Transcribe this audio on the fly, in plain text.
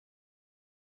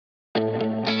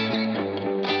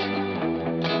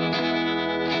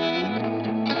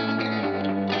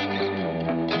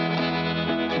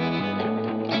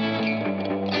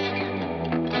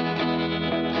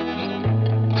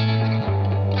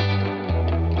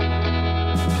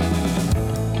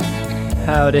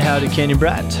Howdy, Canyon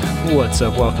Brat. What's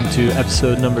up? Welcome to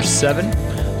episode number 7.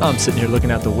 I'm sitting here looking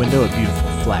out the window at beautiful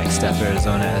Flagstaff,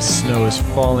 Arizona, as snow is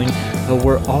falling.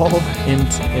 We're all in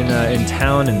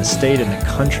town, in the state, in the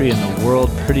country, in the world,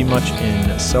 pretty much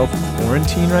in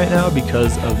self-quarantine right now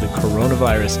because of the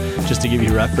coronavirus. Just to give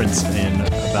you reference in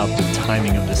about the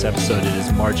timing of this episode, it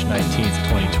is March 19th,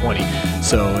 2020.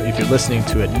 So if you're listening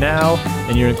to it now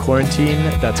and you're in quarantine,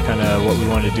 that's kind of what we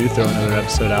want to do, throw another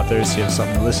episode out there so you have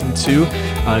something to listen to.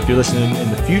 If you're listening in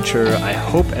the future, I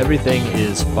hope everything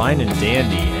is fine and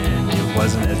dandy and it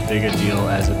wasn't as big a deal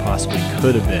as it possibly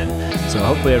could have been. So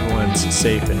hopefully everyone's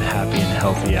safe and happy and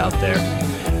healthy out there.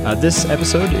 This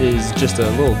episode is just a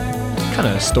little kind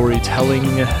of storytelling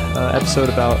episode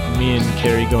about me and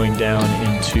Carrie going down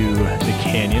into the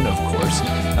canyon, of course.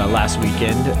 Last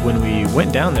weekend when we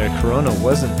went down there, Corona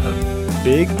wasn't a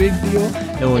big deal,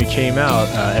 and when we came out,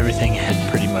 everything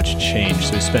had pretty much changed.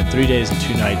 So we spent 3 days and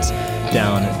 2 nights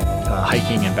down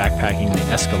hiking and backpacking the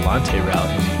Escalante route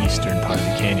in the eastern part of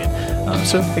the canyon.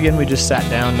 So again, we just sat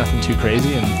down, nothing too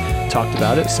crazy, and talked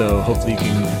about it. So hopefully you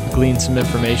can glean some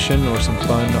information or some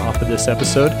fun off of this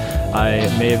episode. I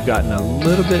may have gotten a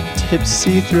little bit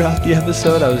tipsy throughout the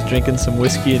episode. I was drinking some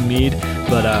whiskey and mead,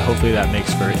 but hopefully that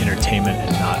makes for entertainment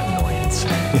and not annoyance.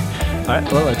 All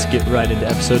right, well, let's get right into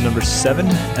episode number 7,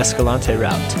 Escalante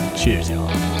route. Cheers, y'all.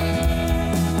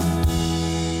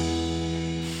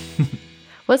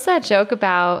 What's that joke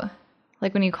about,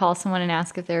 like when you call someone and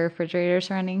ask if their refrigerator's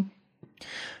running?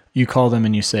 You call them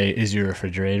and you say, "Is your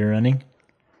refrigerator running?"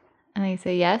 And they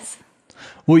say yes.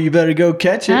 Well, you better go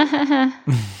catch it.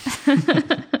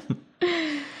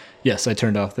 Yes, I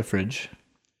turned off the fridge.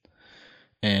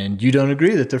 And you don't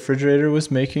agree that the refrigerator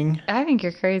was making... I think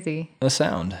you're crazy. ...a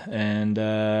sound. And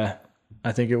I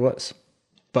think it was.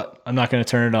 But I'm not going to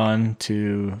turn it on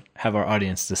to have our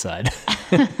audience decide.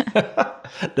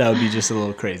 That would be just a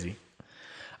little crazy.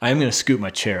 I am going to scoot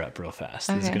my chair up real fast.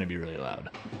 Okay. It's going to be really loud.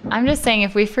 I'm just saying,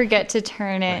 if we forget to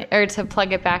turn it or to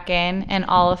plug it back in and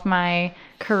all of my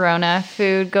Corona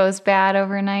food goes bad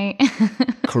overnight.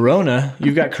 Corona?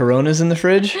 You've got Coronas in the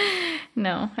fridge?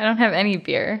 No, I don't have any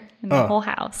beer in the whole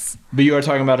house. But you are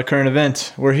talking about a current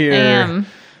event. We're here. I am.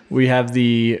 We have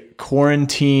the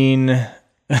quarantine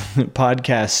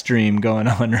podcast stream going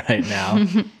on right now.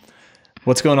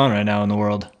 What's going on right now in the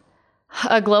world?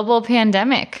 A global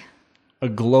pandemic. A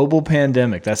global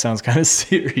pandemic. That sounds kind of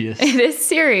serious. It is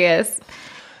serious.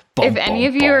 If any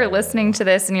of you are listening to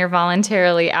this and you're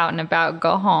voluntarily out and about,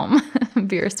 go home.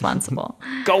 Be responsible.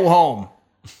 Go home.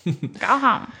 Go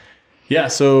home. Yeah,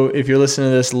 so if you're listening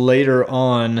to this later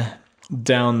on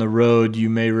down the road, you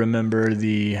may remember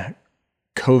the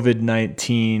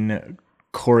COVID-19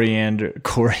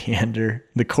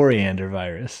 the coriander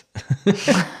virus.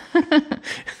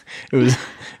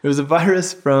 It was a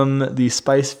virus from the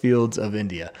spice fields of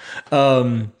India.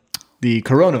 The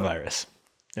coronavirus.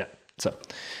 Yeah. So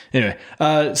anyway,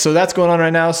 so that's going on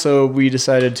right now. So we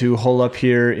decided to hole up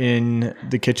here in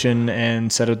the kitchen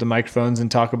and set up the microphones and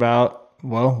talk about,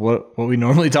 well, what we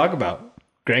normally talk about.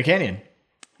 Grand Canyon.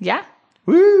 Yeah.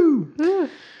 Woo!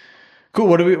 Cool.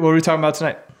 What are we talking about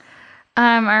tonight?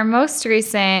 Our most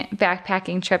recent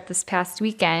backpacking trip this past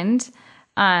weekend,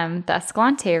 the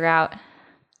Escalante route.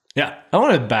 Yeah, I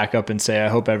want to back up and say I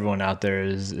hope everyone out there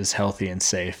is healthy and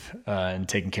safe and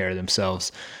taking care of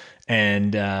themselves.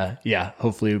 And yeah,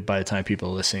 hopefully by the time people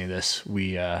are listening to this,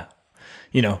 we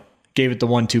gave it the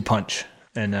 1-2 punch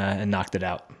and knocked it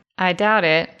out. I doubt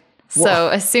it. So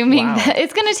assuming that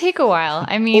it's going to take a while.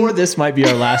 I mean, or this might be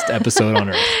our last episode on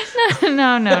Earth.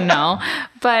 No.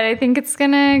 But I think it's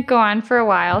going to go on for a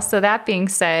while. So that being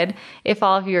said, if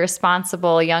all of you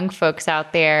responsible young folks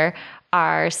out there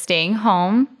are staying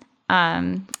home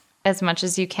as much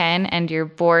as you can and you're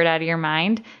bored out of your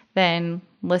mind, then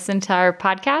listen to our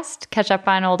podcast, catch up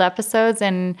on old episodes,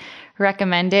 and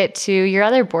recommend it to your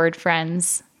other bored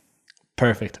friends.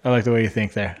 Perfect. I like the way you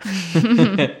think there.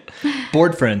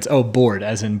 Bored friends. Oh, bored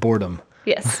as in boredom.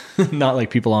 Yes. Not like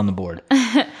people on the board.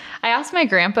 I asked my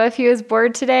grandpa if he was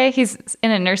bored today. He's in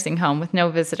a nursing home with no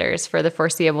visitors for the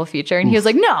foreseeable future. And he was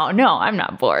like, no, I'm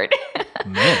not bored.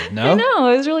 Man, no? I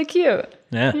know. It was really cute.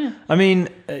 Yeah. I mean,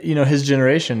 his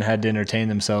generation had to entertain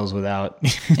themselves without,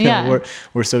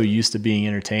 we're so used to being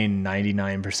entertained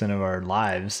 99% of our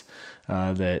lives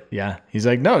that, yeah. He's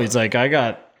like, no, I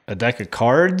got a deck of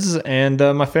cards and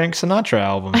my Frank Sinatra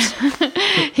albums.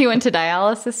 He went to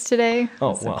dialysis today.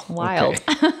 Oh, well. Wild.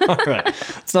 Okay. All right.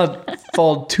 Let's not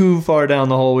fall too far down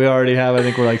the hole we already have. I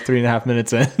think we're like 3.5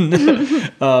 minutes in.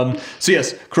 So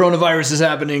yes, coronavirus is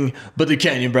happening, but the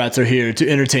Canyon Brats are here to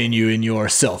entertain you in your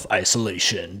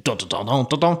self-isolation. Dun, dun, dun,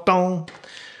 dun, dun, dun.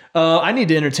 I need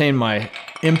to entertain my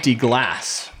empty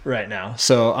glass right now.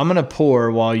 So I'm going to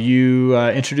pour while you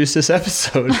introduce this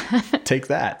episode. Take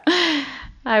that.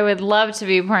 I would love to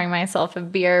be pouring myself a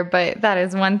beer, but that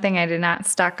is one thing I did not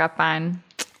stock up on.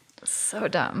 So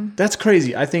dumb. That's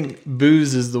crazy. I think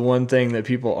booze is the one thing that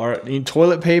people are...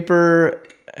 toilet paper,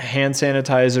 hand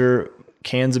sanitizer,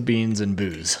 cans of beans, and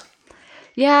booze.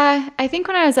 Yeah, I think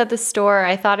when I was at the store,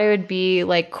 I thought it would be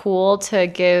like cool to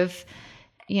give,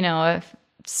 a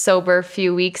sober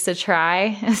few weeks to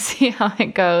try and see how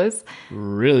it goes.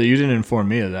 Really? You didn't inform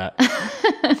me of that.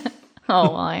 Oh,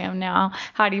 well, I am now.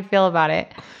 How do you feel about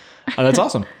it? Oh, that's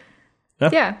awesome.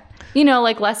 Yeah.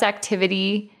 Like less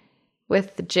activity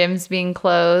with the gyms being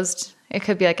closed. It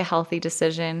could be like a healthy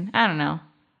decision. I don't know.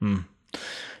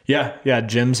 Yeah,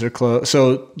 gyms are closed.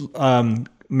 So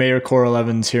Mayor Cora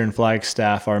Evans here in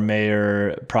Flagstaff, our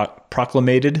mayor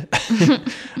proclamated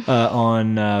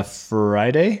on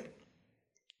Friday.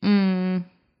 No.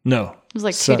 It was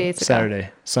like 2 days ago.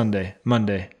 Saturday, Sunday,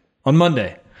 Monday. On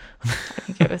Monday. I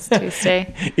think it was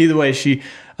Tuesday. Either way, she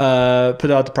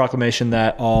put out the proclamation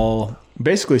that all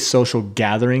basically social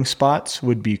gathering spots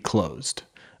would be closed.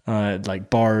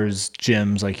 Like bars,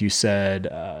 gyms, like you said,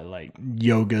 like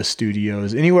yoga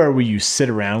studios, anywhere where you sit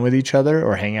around with each other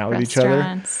or hang out with each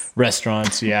other.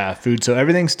 Restaurants, yeah, food. So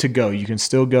everything's to go. You can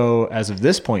still go, as of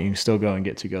this point, you can still go and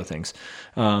get to go things,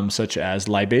 such as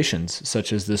libations,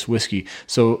 such as this whiskey.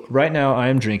 So right now I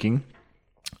am drinking.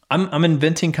 I'm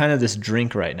inventing kind of this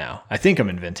drink right now. I think I'm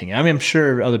inventing it. I mean, I'm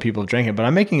sure other people have drank it, but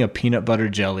I'm making a peanut butter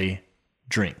jelly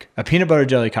drink, a peanut butter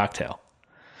jelly cocktail.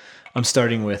 I'm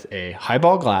starting with a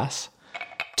highball glass,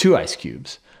 2 ice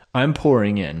cubes. I'm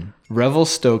pouring in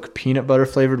Revelstoke peanut butter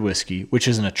flavored whiskey, which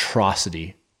is an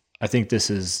atrocity. I think this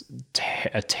is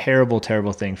a terrible,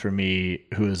 terrible thing for me,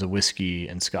 who is a whiskey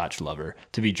and scotch lover,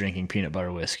 to be drinking peanut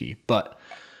butter whiskey. But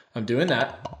I'm doing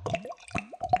that.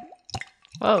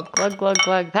 Whoa, glug, glug,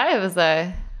 glug. That was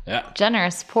a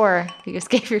generous pour you just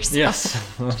gave yourself.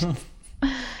 Yes.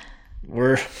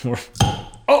 We're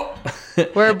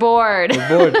bored. We're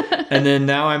bored. And then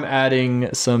now I'm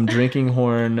adding some Drinking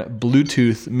Horn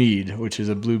Bluetooth mead, which is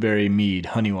a blueberry mead,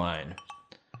 honey wine,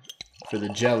 for the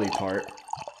jelly part.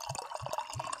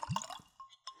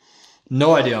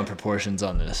 No idea on proportions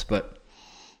on this, but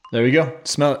there we go.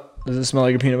 Smell it. Does it smell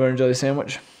like a peanut butter and jelly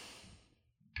sandwich?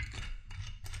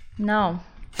 No.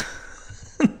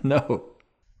 No.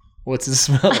 What's it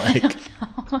smell like?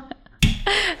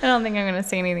 I don't think I'm going to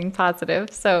say anything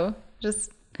positive, so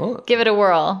just give it a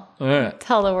whirl. All right.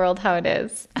 Tell the world how it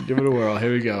is. Give it a whirl.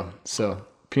 Here we go. So,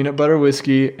 peanut butter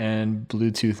whiskey and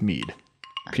Bluetooth mead.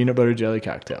 Peanut butter jelly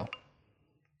cocktail.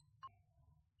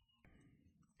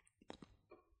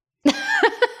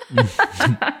 I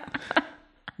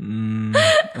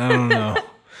don't know.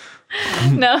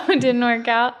 No, it didn't work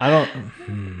out. I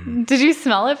don't. Did you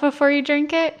smell it before you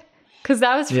drink it? Because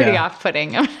that was pretty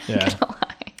off-putting. I'm not gonna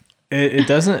lie. It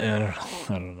doesn't. I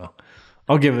don't know.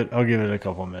 I'll give it a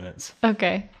couple minutes.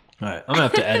 Okay. All right. I'm gonna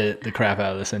have to edit the crap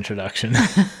out of this introduction.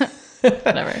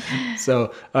 Whatever.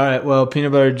 So, all right. Well,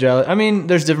 peanut butter jelly. I mean,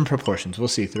 there's different proportions. We'll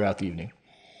see throughout the evening.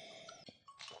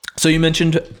 So you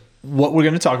mentioned what we're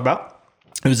going to talk about.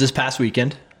 It was this past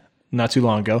weekend, not too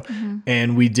long ago,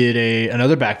 and we did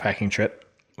another backpacking trip.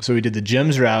 So we did the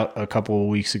Gems route a couple of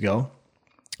weeks ago,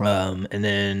 and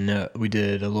then we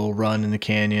did a little run in the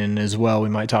canyon as well. We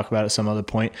might talk about it at some other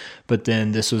point, but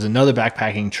then this was another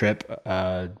backpacking trip,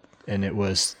 and it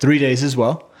was 3 days as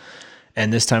well.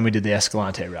 And this time we did the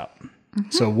Escalante route.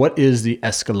 So what is the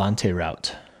Escalante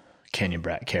route, Canyon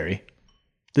Brat Carrie?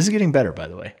 This is getting better, by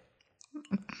the way.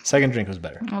 Second drink was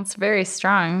better. Well, it's very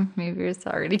strong. Maybe you're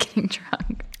already getting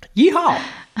drunk. Yeehaw!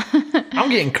 I'm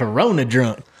getting Corona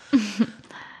drunk. All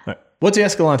right. What's the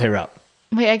Escalante route?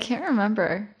 Wait, I can't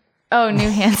remember. Oh, New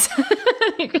Hampshire.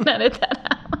 You can edit that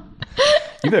out.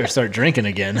 You better start drinking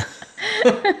again.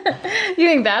 You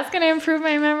think that's going to improve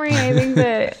my memory? I think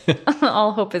that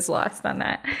all hope is lost on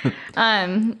that.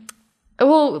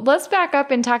 Well, let's back up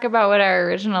and talk about what our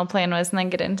original plan was and then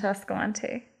get into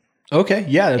Escalante. Okay,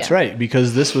 yeah, that's right,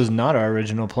 because this was not our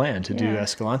original plan to do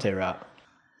Escalante route.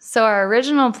 So our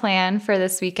original plan for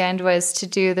this weekend was to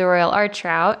do the Royal Arch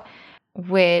route,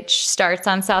 which starts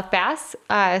on South Bass,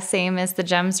 same as the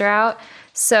Gems route.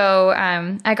 So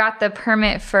I got the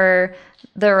permit for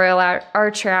the Royal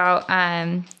Arch route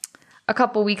a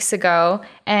couple weeks ago,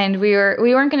 and we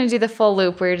weren't going to do the full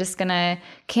loop. We were just going to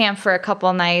camp for a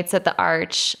couple nights at the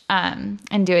Arch and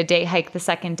do a day hike the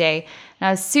second day. And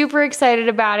I was super excited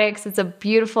about it because it's a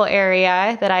beautiful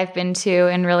area that I've been to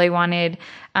and really wanted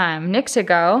Nick to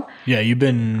go. Yeah, you've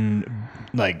been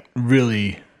like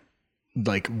really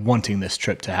like wanting this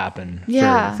trip to happen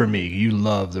for me. You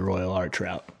love the Royal Arch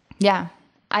route. Yeah.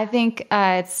 I think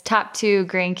it's top 2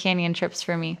 Grand Canyon trips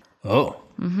for me. Oh.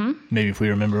 Mm-hmm. Maybe if we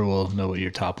remember, we'll know what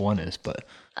your top 1 is, but.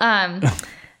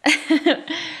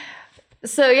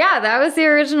 So yeah, that was the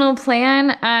original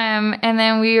plan. And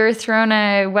then we were thrown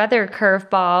a weather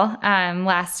curveball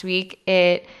last week.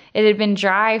 It had been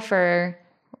dry for,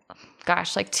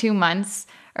 like 2 months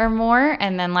or more.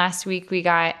 And then last week we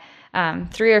got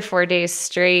 3 or 4 days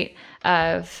straight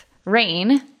of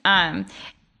rain.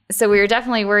 So we were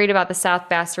definitely worried about the South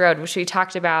Bass Road, which we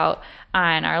talked about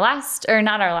on our last, or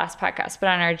not our last podcast, but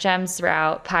on our Gems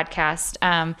Route podcast.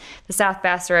 The South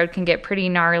Bass Road can get pretty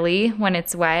gnarly when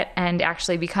it's wet and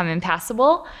actually become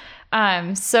impassable.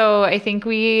 So I think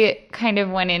we kind of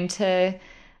went into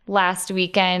last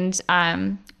weekend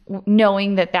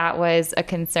knowing that was a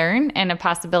concern and a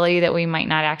possibility that we might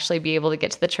not actually be able to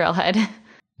get to the trailhead.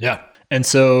 Yeah. And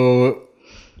so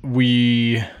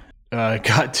we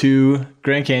got to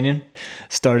Grand Canyon,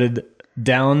 started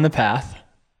down the path,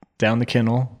 down the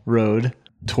Kennel Road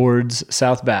towards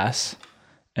South Bass,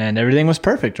 and everything was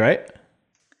perfect, right?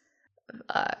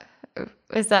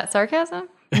 Is that sarcasm?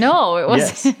 No, it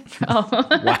wasn't. Yes. Oh.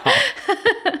 Wow.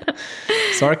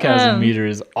 Sarcasm meter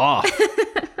is off.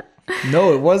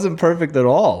 No, it wasn't perfect at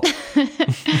all.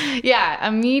 Yeah,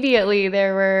 immediately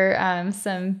there were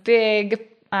some big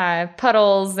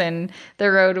puddles, and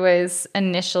the road was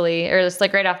initially, or just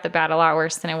like right off the bat, a lot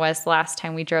worse than it was the last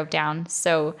time we drove down.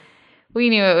 So we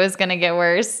knew it was going to get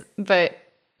worse, but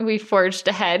we forged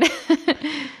ahead.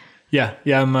 Yeah.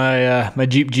 My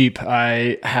Jeep.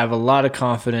 I have a lot of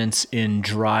confidence in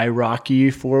dry, rocky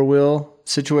 4-wheel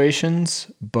situations,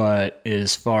 but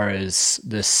as far as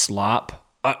this slop,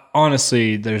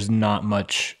 honestly, there's not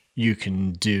much you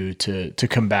can do to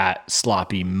combat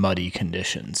sloppy, muddy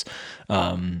conditions.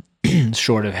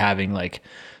 Short of having like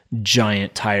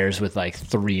giant tires with like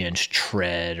 3-inch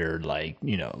tread or like,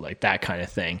 like that kind of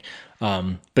thing.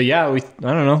 But yeah, I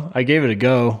don't know. I gave it a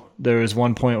go. There was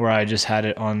one point where I just had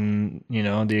it on,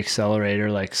 the accelerator,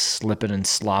 like slipping and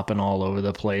slopping all over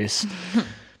the place.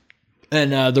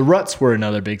 And the ruts were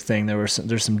another big thing.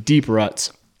 There's some deep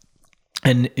ruts.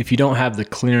 And if you don't have the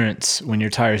clearance when your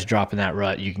tires drop in that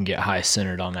rut, you can get high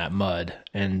centered on that mud,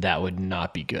 and that would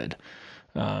not be good.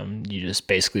 You just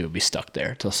basically would be stuck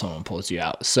there till someone pulls you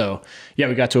out. So yeah,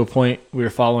 we got to a point, we were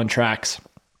following tracks.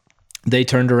 They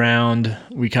turned around.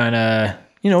 We kind of,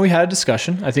 we had a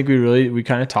discussion. I think we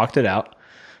kind of talked it out.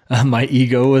 My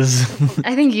ego was...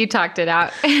 I think you talked it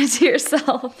out to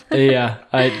yourself. Yeah.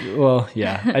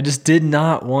 I just did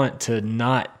not want to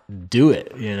not do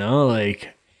it,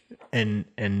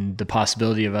 and the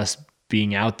possibility of us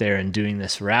being out there and doing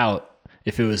this route,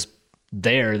 if it was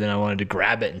there, then I wanted to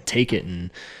grab it and take it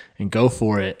and go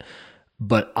for it.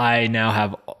 But I now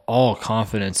have all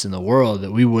confidence in the world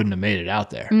that we wouldn't have made it out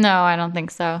there. No, I don't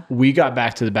think so. We got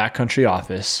back to the backcountry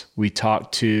office. We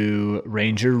talked to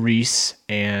Ranger Reese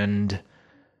and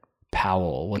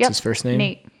Powell. What's his first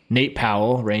name? Nate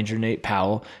Powell, Ranger Nate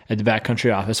Powell at the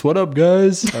backcountry office. What up,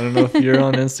 guys? I don't know if you're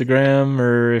on Instagram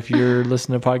or if you're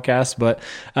listening to podcasts, but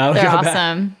they're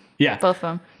awesome. Yeah. Both of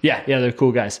them. Yeah, they're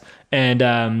cool guys.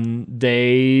 And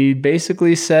they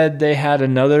basically said they had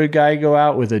another guy go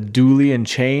out with a dually and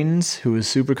chains who was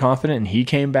super confident, and he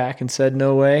came back and said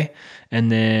no way. And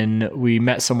then we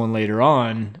met someone later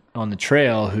on the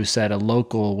trail who said a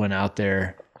local went out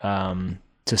there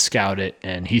to scout it,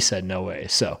 and he said no way.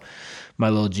 So my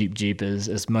little Jeep is,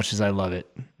 as much as I love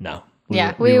it, no.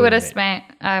 We would have spent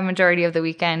a majority of the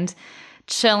weekend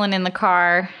chilling in the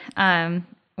car,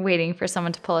 waiting for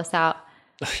someone to pull us out.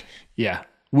 Yeah,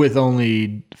 with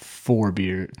only 3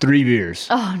 beers.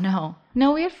 Oh, no.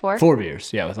 No, we had 4. 4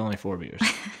 beers. Yeah, with only 4 beers.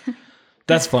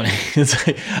 That's funny. It's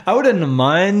like, I wouldn't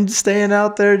mind staying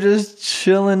out there just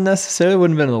chilling necessarily. It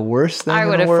wouldn't have been the worst thing. I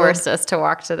would have forced us to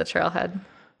walk to the trailhead.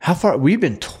 How far? We've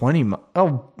been 20 miles.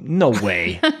 Oh, no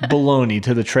way. Baloney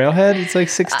to the trailhead? It's like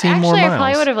 16 more miles. Actually, I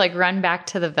probably would have run back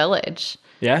to the village.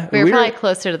 Yeah? We were probably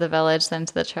closer to the village than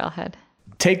to the trailhead.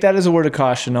 Take that as a word of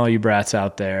caution, all you brats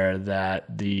out there,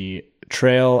 that the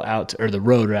trail the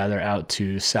road out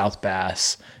to South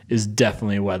Bass is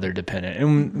definitely weather dependent.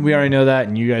 And we already know that,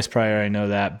 and you guys probably already know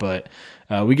that, but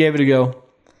we gave it a go.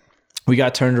 We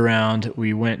got turned around.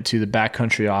 We went to the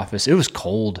backcountry office. It was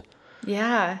cold.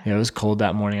 Yeah. Yeah, it was cold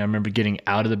that morning. I remember getting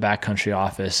out of the backcountry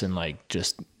office and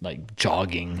just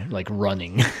jogging,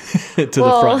 running to the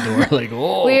front door.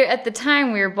 Oh. At the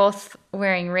time, we were both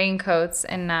wearing raincoats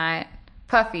and not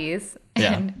puffies.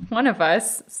 Yeah. And one of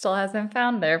us still hasn't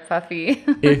found their puffy.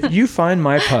 If you find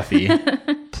my puffy,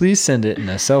 please send it in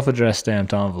a self-addressed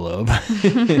stamped envelope.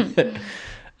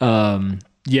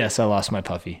 Yes, I lost my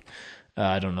puppy.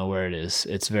 I don't know where it is.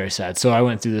 It's very sad. So I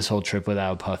went through this whole trip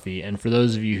without a puppy. And for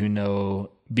those of you who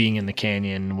know, being in the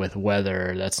canyon with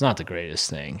weather, that's not the greatest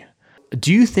thing.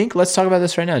 Do you think, let's talk about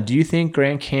this right now. Do you think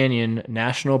Grand Canyon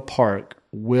National Park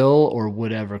will or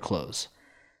would ever close?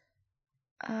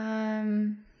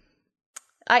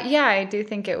 Yeah, I do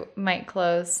think it might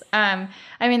close. I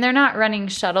mean, they're not running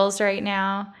shuttles right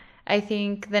now. I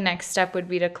think the next step would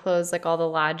be to close like all the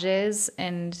lodges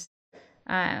and,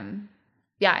 and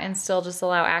still just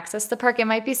allow access to the park. It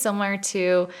might be similar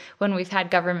to when we've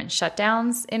had government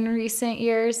shutdowns in recent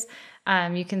years.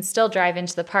 You can still drive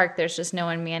into the park. There's just no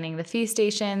one manning the fee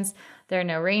stations. There are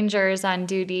no rangers on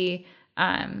duty.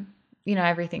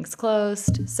 Everything's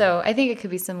closed. So I think it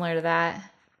could be similar to that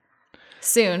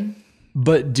soon.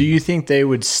 But do you think they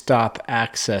would stop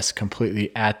access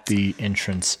completely at the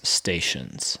entrance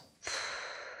stations?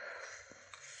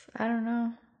 I don't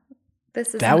know.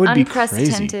 This is that an would be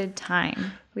unprecedented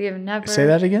time. We have never... Say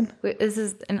that again? This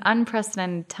is an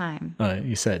unprecedented time.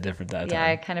 You said it different that time. Yeah,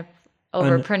 I kind of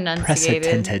overpronunciated.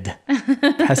 Unprecedented.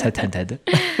 Unprecedented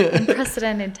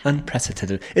time.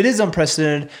 Unprecedented. It is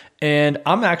unprecedented, and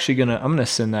I'm actually gonna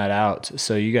send that out.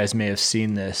 So you guys may have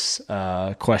seen this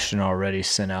question already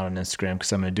sent out on Instagram,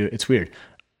 because I'm gonna do it. It's weird.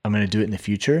 I'm gonna do it in the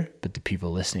future, but the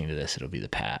people listening to this, it'll be the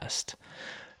past.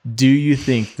 Do you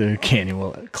think the canyon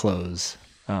will close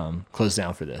down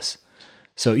for this?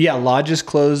 So yeah, lodges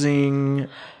closing,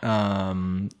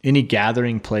 any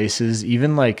gathering places,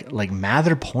 even like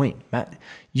Mather Point.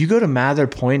 You go to Mather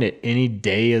Point at any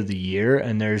day of the year,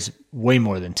 and there's way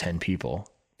more than 10 people.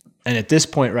 And at this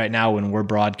point right now, when we're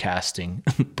broadcasting,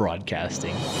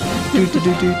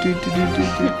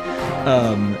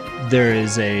 there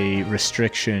is a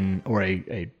restriction, or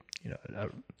a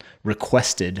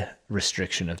requested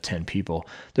restriction of 10 people.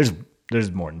 There's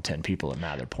more than 10 people at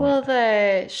Mather Point. Well,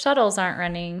 the shuttles aren't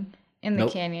running in the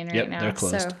canyon right now. They're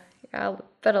closed. So yeah, I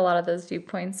bet a lot of those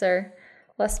viewpoints are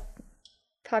less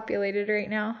populated right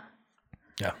now.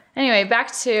 Yeah. Anyway,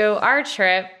 back to our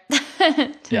trip.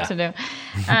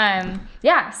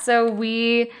 So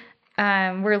we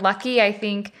were lucky, I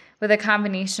think, with a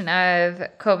combination of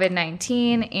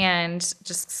COVID-19 and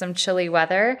just some chilly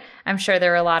weather. I'm sure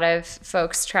there were a lot of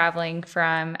folks traveling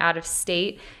from out of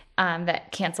state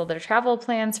that canceled their travel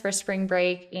plans for spring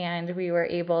break, and we were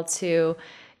able to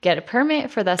get a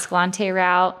permit for the Escalante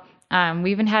route.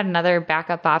 We even had another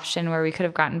backup option where we could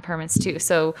have gotten permits too.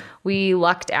 So we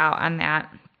lucked out on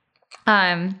that.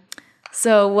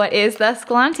 So what is the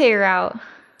Escalante route?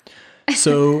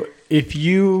 So if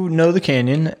you know the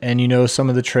canyon and you know some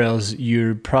of the trails,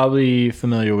 you're probably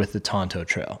familiar with the Tonto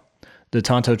Trail. The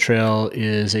Tonto Trail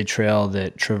is a trail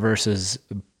that traverses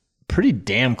pretty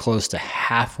damn close to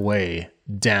halfway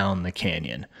down the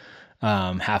canyon,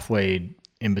 halfway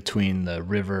in between the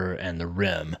river and the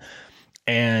rim.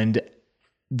 And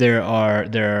there are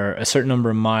a certain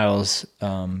number of miles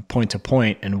point to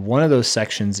point, and one of those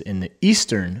sections in the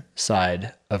eastern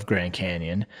side of Grand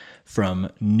Canyon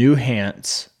from New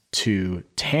Hants to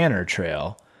Tanner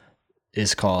Trail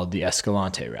is called the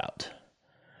Escalante route.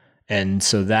 And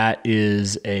so that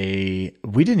is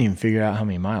we didn't even figure out how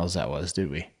many miles that was, did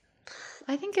we?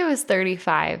 I think it was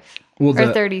 35 or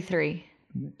 33.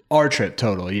 Our trip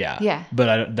total, yeah. Yeah.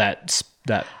 But that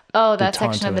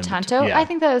section of the Tonto? Yeah. I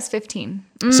think that was 15.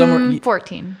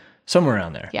 14. Somewhere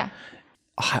around there. Yeah.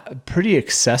 Pretty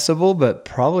accessible, but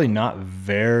probably not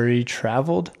very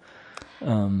traveled.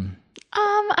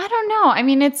 I don't know. I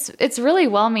mean, it's really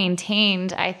well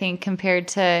maintained, I think, compared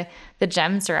to the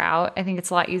GEMS route. I think it's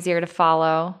a lot easier to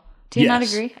follow. Do you not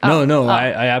agree? No,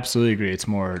 I absolutely agree. It's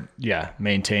more,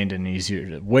 maintained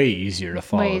and way easier to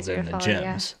follow than the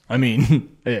GEMS. Yeah. I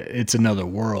mean, it's another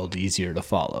world easier to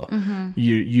follow. Mm-hmm.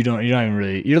 You're not even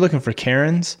really, you're looking for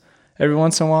cairns every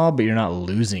once in a while, but you're not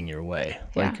losing your way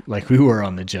like we were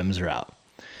on the GEMS route.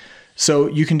 So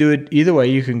you can do it either way.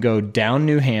 You can go down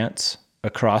New Hants,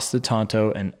 across the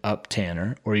Tonto and up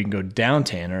Tanner, or you can go down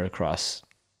Tanner across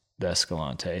the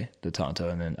Escalante, the Tonto,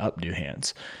 and then up New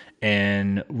Hants.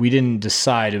 And we didn't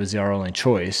decide, it was our only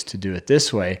choice to do it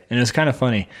this way. And it was kind of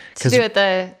funny. To do it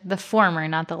the former,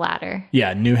 not the latter.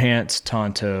 Yeah, New Hants,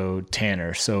 Tonto,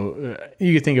 Tanner. So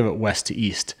you could think of it west to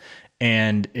east.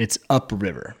 And it's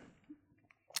upriver.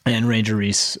 And Ranger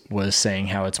Reese was saying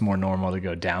how it's more normal to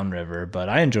go downriver. But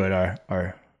I enjoyed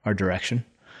our direction.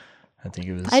 I think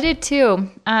it was... I did too.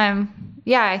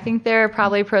 I think there are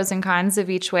probably pros and cons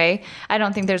of each way. I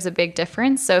don't think there's a big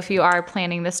difference. So if you are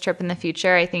planning this trip in the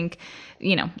future, I think,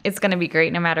 it's going to be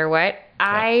great no matter what. Yeah.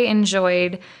 I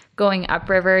enjoyed going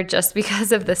upriver just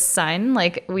because of the sun.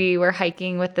 Like we were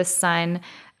hiking with the sun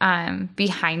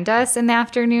behind us in the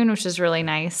afternoon, which is really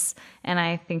nice. And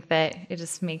I think that it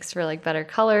just makes for like better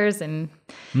colors and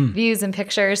views and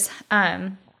pictures. Yeah,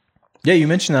 you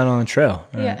mentioned that on the trail.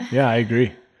 Yeah, I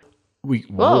agree.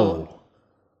 Whoa.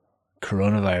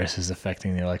 Coronavirus is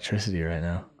affecting the electricity right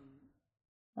now.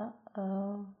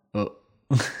 Uh-oh. Oh.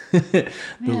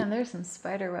 Man, there's some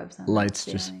spider webs on lights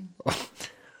just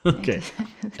okay.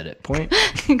 Edit point.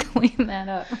 Clean that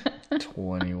up.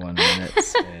 21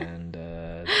 minutes and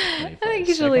 25 I think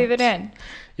you should leave it in.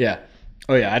 Yeah.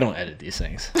 Oh yeah, I don't edit these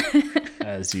things,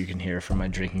 as you can hear from my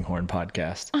Drinking Horn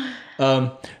podcast.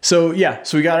 So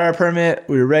we got our permit.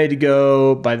 We were ready to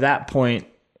go. By that point,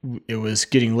 it was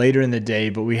getting later in the day,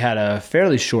 but we had a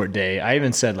fairly short day. I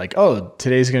even said like, "Oh,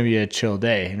 today's going to be a chill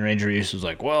day," and Ranger Reese was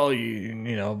like, "Well, you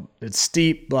know, it's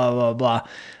steep, blah blah blah."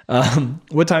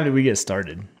 What time did we get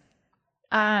started?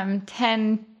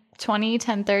 10:20,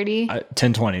 10:30.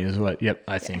 10:20 is what. Yep,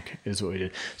 I think is what we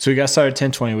did. So we got started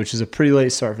at 10:20, which is a pretty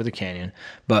late start for the canyon,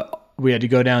 but we had to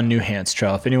go down New Hants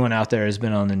Trail. If anyone out there has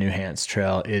been on the New Hants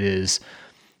Trail, it is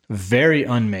very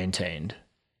unmaintained.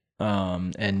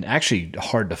 And actually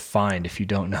hard to find if you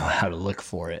don't know how to look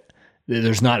for it.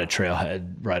 There's not a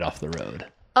trailhead right off the road.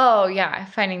 Oh yeah,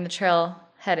 finding the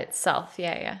trailhead itself.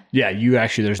 Yeah. Yeah,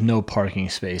 there's no parking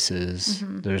spaces.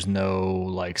 Mm-hmm. There's no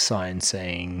like sign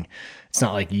saying, it's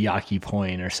not like Yaqui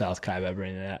Point or South Kaibab or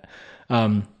anything like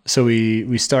that. So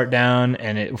we start down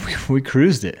and we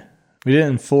cruised it. We did it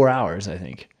in 4 hours, I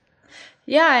think.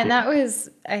 Yeah, and that was,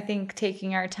 I think,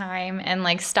 taking our time and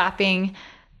like stopping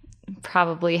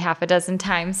probably half a dozen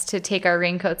times to take our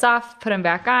raincoats off, put them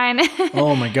back on.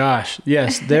 Oh my gosh.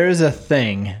 Yes, there is a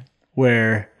thing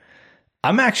where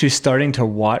I'm actually starting to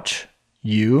watch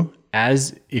you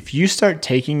as if you start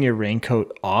taking your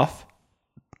raincoat off,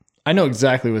 I know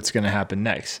exactly what's going to happen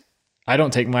next. I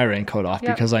don't take my raincoat off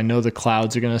because I know the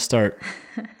clouds are going to start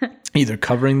either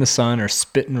covering the sun or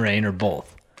spitting rain or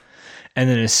both. And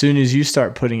then as soon as you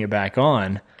start putting it back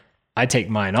on, I take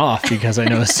mine off because I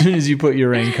know as soon as you put your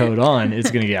raincoat on, it's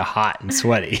going to get hot and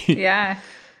sweaty. Yeah.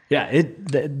 Yeah.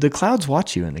 The clouds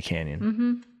watch you in the canyon.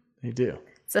 Mm-hmm. They do.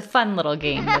 It's a fun little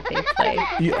game that they play.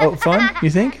 Fun? You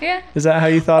think? Yeah. Is that how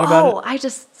you thought about it?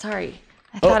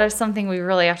 I thought of something we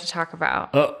really have to talk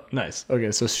about. Oh, nice.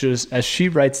 Okay. So as she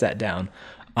writes that down,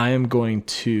 I am going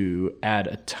to add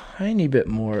a tiny bit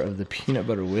more of the peanut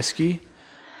butter whiskey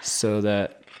so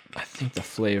that I think the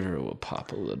flavor will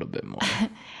pop a little bit more.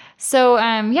 So,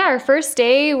 our first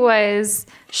day was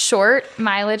short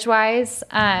mileage-wise,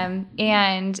 and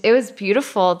it was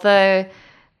beautiful. The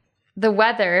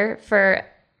weather, for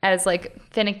as like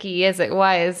finicky as it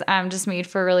was, just made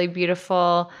for really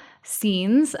beautiful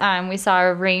scenes. We saw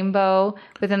a rainbow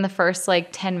within the first like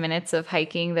 10 minutes of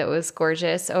hiking that was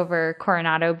gorgeous over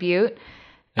Coronado Butte,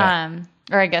 or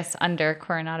I guess under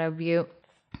Coronado Butte.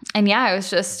 And yeah, it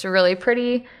was just really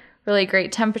pretty, really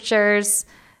great temperatures.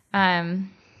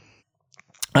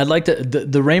 I'd like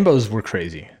the rainbows were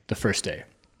crazy the first day.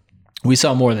 We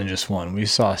saw more than just one. We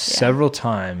saw several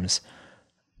times.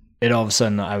 It all of a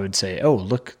sudden I would say, "Oh,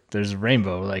 look, there's a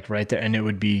rainbow like right there." And it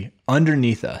would be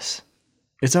underneath us.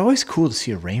 It's always cool to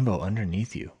see a rainbow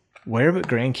underneath you. Where but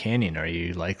Grand Canyon are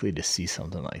you likely to see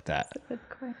something like that?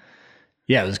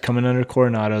 Yeah, it was coming under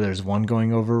Coronado. There's one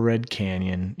going over Red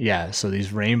Canyon. Yeah, so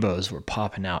these rainbows were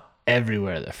popping out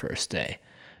everywhere the first day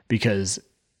because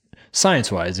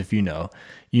science-wise, if you know,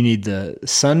 you need the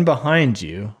sun behind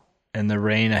you and the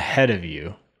rain ahead of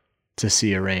you to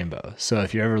see a rainbow. So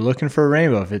if you're ever looking for a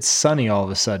rainbow, if it's sunny all of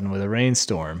a sudden with a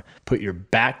rainstorm, put your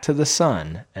back to the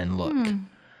sun and look.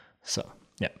 So,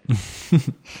 yeah.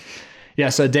 Yeah,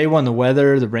 so day one, the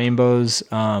weather, the rainbows,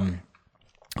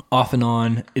 off and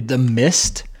on. The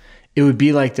mist, it would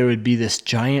be like there would be this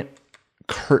giant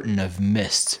curtain of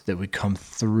mist that would come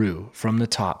through from the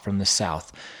top, from the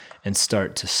south, and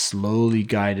start to slowly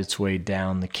guide its way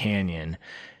down the canyon.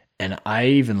 And I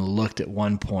even looked at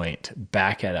one point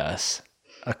back at us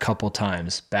a couple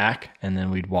times back, and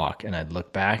then we'd walk, and I'd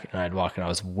look back, and I'd walk, and I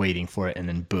was waiting for it, and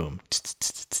then boom,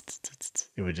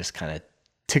 it would just kind of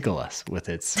tickle us with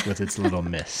its little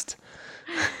mist.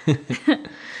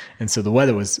 And so the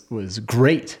weather was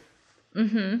great.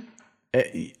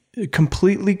 Mm-hmm.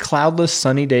 Completely cloudless,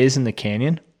 sunny days in the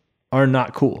canyon are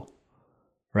not cool.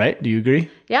 Right? Do you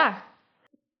agree? Yeah.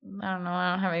 I don't know.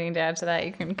 I don't have anything to add to that.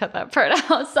 You can cut that part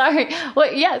out. Sorry.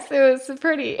 Well, yes, it was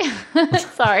pretty.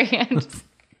 Sorry. I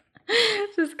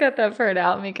just cut that part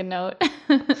out. Make a note.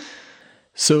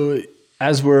 So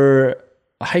as we're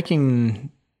hiking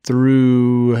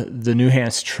through the New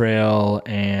Hants Trail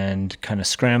and kind of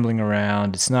scrambling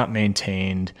around, it's not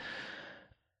maintained.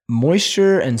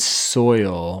 moisture and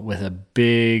soil with a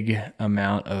big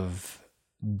amount of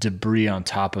debris on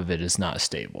top of it is not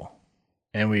stable.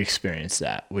 And we experienced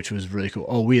that, which was really cool.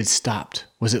 Oh, we had stopped.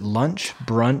 Was it lunch,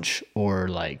 brunch, or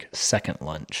like second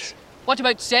lunch? What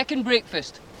about second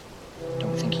breakfast?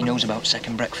 Don't think he knows about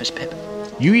second breakfast, Pip.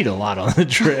 You eat a lot on the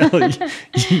trail.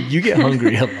 You get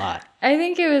hungry a lot. I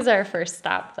think it was our first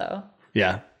stop, though.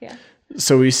 Yeah. Yeah.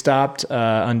 So we stopped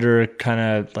under kind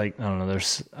of like, I don't know,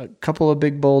 there's a couple of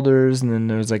big boulders and then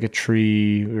there was like a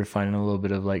tree. We were finding a little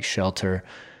bit of like shelter.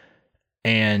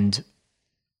 And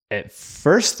at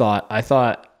first I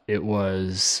thought it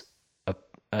was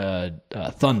a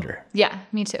thunder. Yeah,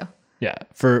 me too. Yeah,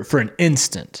 for an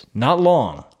instant, not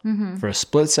long. Mm-hmm. For a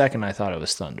split second, I thought it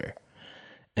was thunder.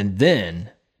 And then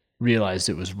realized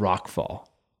it was rockfall.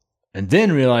 And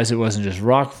then realized it wasn't just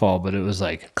rockfall, but it was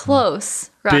like close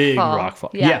rockfall. Big rockfall.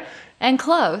 Yeah. And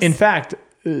close. In fact,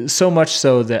 so much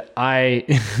so that I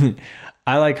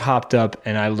like hopped up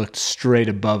and I looked straight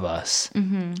above us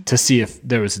to see if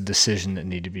there was a decision that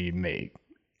needed to be made.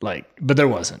 But there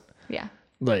wasn't. Yeah.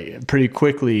 Pretty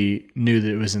quickly knew that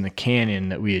it was in the canyon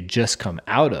that we had just come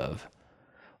out of.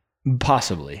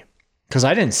 Possibly. Because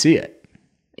I didn't see it.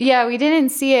 Yeah, we didn't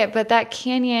see it, but that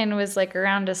canyon was like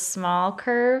around a small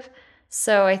curve.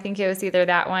 So I think it was either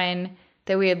that one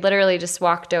that we had literally just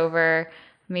walked over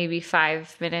maybe 3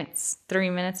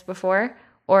 minutes before,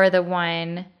 or the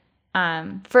one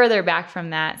further back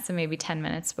from that, so maybe 10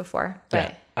 minutes before. But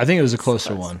yeah, I think it was a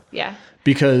closer one. Yeah.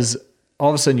 Because all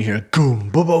of a sudden you hear boom,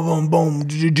 boom, boom, boom, boom,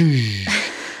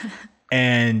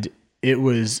 and it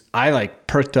was, I like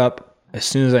perked up. As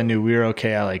soon as I knew we were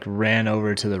okay, I like ran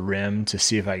over to the rim to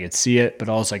see if I could see it, but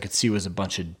all I could see was a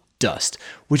bunch of dust,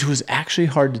 which was actually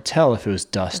hard to tell if it was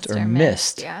dust or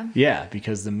mist. Yeah,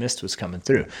 because the mist was coming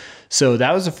through. So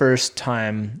that was the first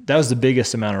time, that was the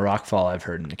biggest amount of rockfall I've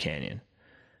heard in the canyon.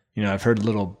 You know, I've heard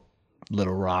little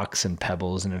rocks and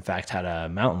pebbles, and in fact had a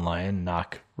mountain lion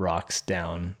knock rocks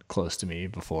down close to me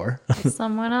before.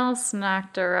 Someone else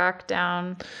knocked a rock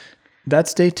down.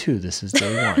 That's day 2. This is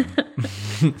day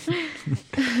 1.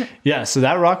 Yeah, so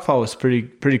that rockfall was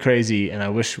pretty crazy, and I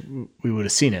wish we would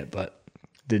have seen it, but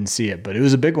didn't see it. But it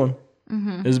was a big one.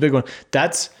 Mm-hmm. It was a big one.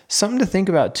 That's something to think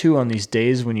about too on these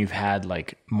days when you've had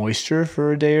like moisture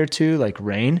for a day or two, like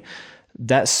rain.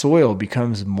 That soil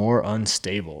becomes more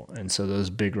unstable, and so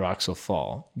those big rocks will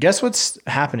fall. Guess what's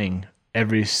happening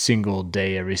every single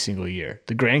day, every single year?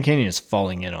 The Grand Canyon is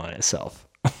falling in on itself.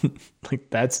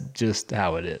 Like that's just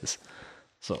how it is.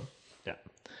 So, yeah.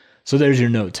 So there's your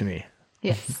note to me.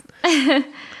 Yes. Yeah,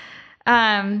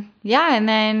 and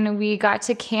then we got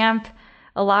to camp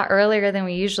a lot earlier than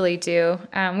we usually do,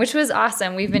 which was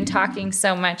awesome. We've been talking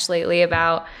so much lately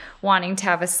about wanting to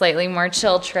have a slightly more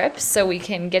chill trip so we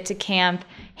can get to camp,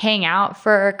 hang out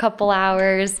for a couple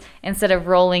hours instead of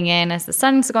rolling in as the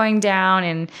sun's going down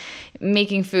and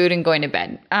making food and going to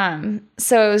bed.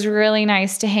 So it was really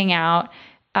nice to hang out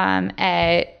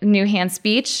at New Hants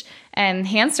Beach, and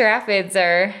Hants Rapids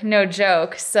are no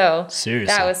joke. So seriously,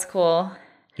 that was cool.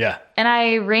 Yeah. And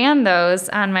I ran those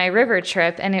on my river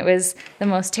trip, and it was the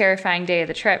most terrifying day of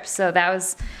the trip. So that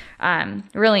was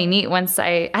really neat. Once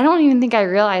I don't even think I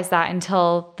realized that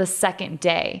until the second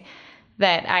day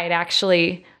that I had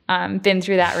actually been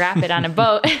through that rapid on a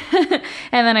boat.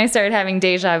 And then I started having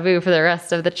deja vu for the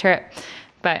rest of the trip.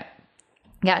 But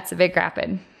yeah, it's a big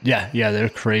rapid. Yeah, they're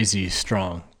crazy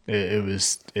strong.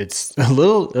 It's a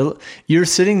little, you're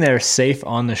sitting there safe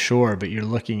on the shore, but you're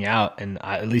looking out, and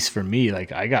at least for me,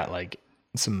 like I got like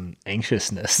some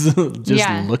anxiousness just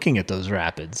looking at those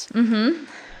rapids. Mm-hmm.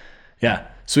 Yeah.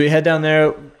 So we head down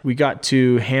there. We got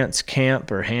to Hants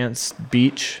Camp or Hants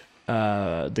Beach,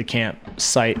 the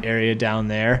campsite area down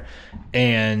there,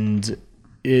 and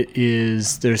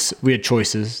we had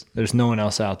choices. There's no one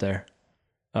else out there.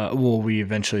 We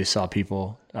eventually saw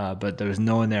people, but there was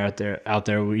no one out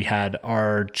there. We had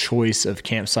our choice of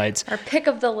campsites. Our pick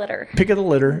of the litter.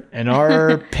 And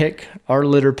our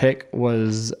litter pick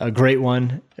was a great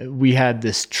one. We had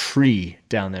this tree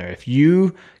down there. If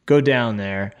you go down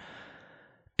there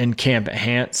and camp at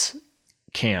Hants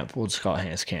Camp, we'll just call it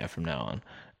Hants Camp from now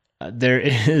on. There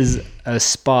is a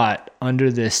spot under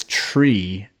this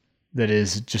tree that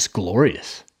is just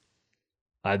glorious.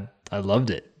 I loved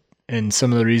it. And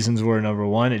some of the reasons were, number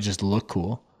one, it just looked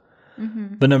cool.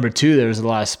 Mm-hmm. But number two, there was a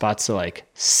lot of spots to like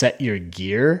set your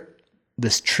gear.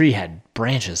 This tree had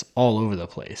branches all over the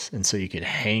place. And so you could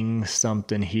hang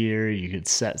something here. You could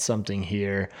set something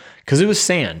here. Because it was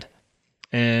sand.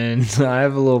 And I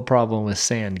have a little problem with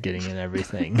sand getting in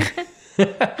everything.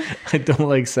 I don't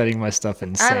like setting my stuff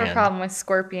in sand. I have a problem with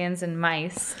scorpions and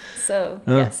mice. So,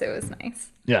 yes, it was nice.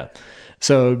 Yeah.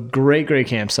 So great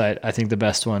campsite. I think the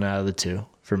best one out of the two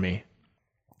for me.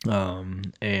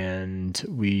 And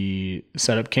we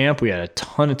set up camp. We had a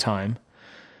ton of time.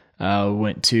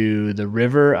 Went to the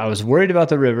river. I was worried about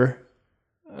the river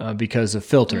because of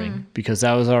filtering, because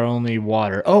that was our only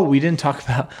water. Oh, we didn't talk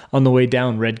about on the way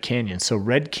down Red Canyon. So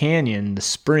Red Canyon, the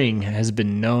spring, has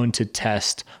been known to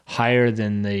test higher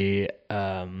than the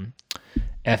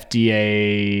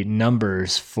FDA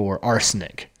numbers for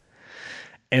arsenic.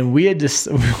 And we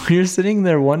were sitting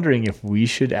there wondering if we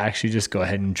should actually just go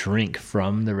ahead and drink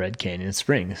from the Red Canyon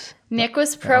Springs. Nick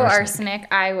was pro arsenic.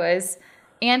 I was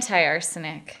anti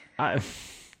arsenic.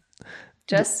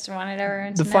 Just wanted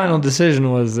everyone to know. The final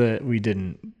decision was that we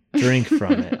didn't drink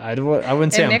from it. I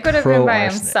wouldn't say Nick I'm would have been by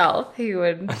pro-arsenic. himself. He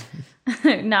would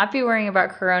not be worrying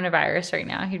about coronavirus right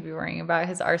now. He'd be worrying about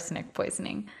his arsenic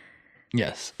poisoning.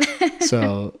 Yes.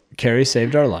 So Carrie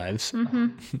saved our lives.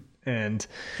 And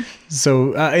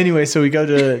so anyway, so we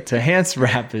go to Hance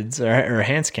Rapids or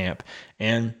Hance Camp,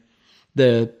 and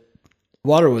the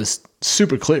water was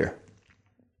super clear.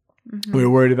 We were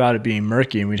worried about it being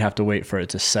murky and we'd have to wait for it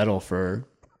to settle for,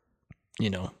 I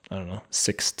don't know,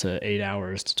 6 to 8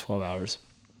 hours to 12 hours.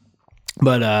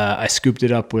 But I scooped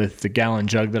it up with the gallon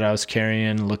jug that I was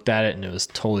carrying, looked at it, and it was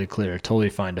totally clear, totally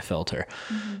fine to filter.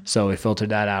 So we filtered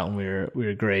that out, and we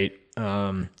were great.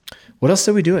 What else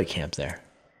did we do at camp there?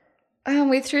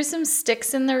 We threw some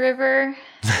sticks in the river.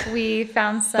 We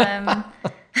found some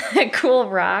cool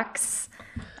rocks.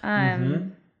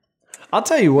 I'll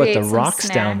tell you what, the some rocks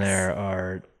down snacks. there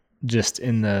are just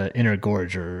in the inner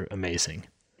gorge are amazing.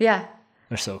 Yeah.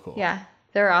 They're so cool. Yeah.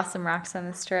 There are awesome rocks on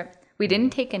this trip. We didn't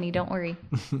take any, don't worry.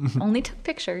 Only took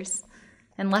pictures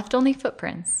and left only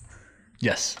footprints.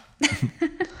 Yes.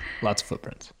 Lots of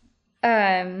footprints.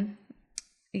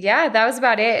 Yeah, that was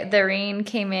about it. The rain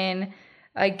came in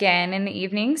again in the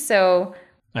evening, so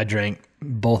I drank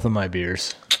both of my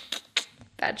beers.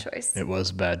 bad choice. It was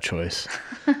a bad choice.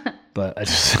 But I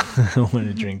just wanted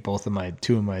to drink both of my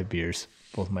two beers.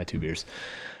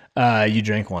 You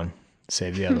drank one,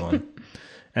 saved the other one.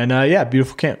 And yeah,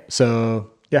 beautiful camp.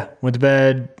 So yeah, went to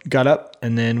bed, got up,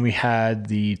 and then we had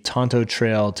the Tonto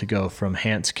Trail to go from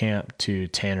Hance Camp to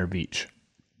Tanner Beach.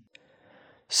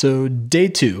 So day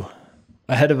 2,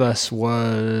 ahead of us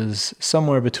was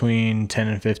somewhere between 10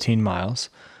 and 15 miles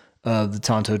of the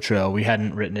Tonto Trail. We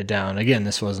hadn't written it down. Again,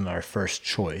 this wasn't our first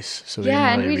choice. So we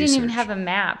didn't even have a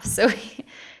map. So,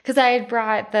 because I had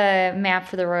brought the map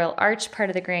for the Royal Arch part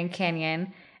of the Grand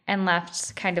Canyon and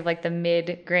left kind of like the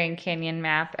mid Grand Canyon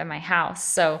map at my house.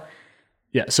 So,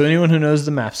 yeah. So anyone who knows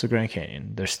the maps of Grand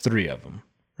Canyon, there's 3 of them,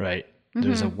 right?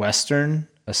 There's a Western,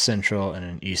 a Central, and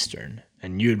an Eastern.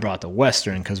 And you had brought the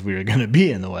Western because we were going to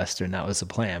be in the Western. That was the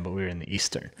plan, but we were in the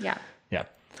Eastern. yeah.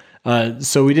 Yeah.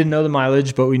 So we didn't know the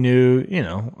mileage, but we knew,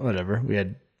 whatever. We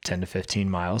had 10 to 15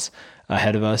 miles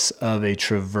ahead of us of a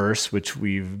traverse, which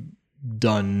we've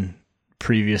done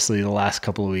previously the last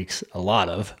couple of weeks, a lot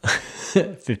of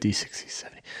 50, 60,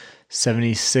 70,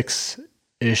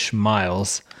 76-ish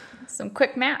miles. Some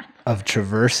quick math. Of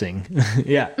traversing.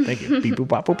 Yeah, thank you. Beep, boop,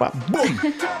 bop, boop, bop. Boom.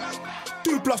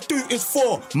 2 + 2 is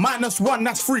 4. -1,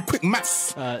 that's 3. Quick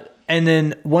maths. And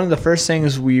then one of the first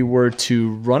things we were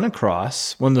to run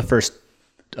across, one of the first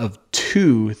of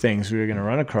 2 things we were going to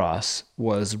run across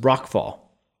was rockfall.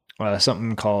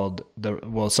 Something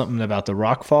something about the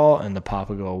rockfall and the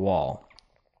Papago Wall.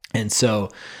 And so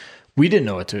I didn't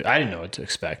know what to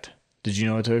expect. Did you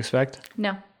know what to expect?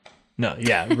 No. No,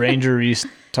 yeah. Ranger Reese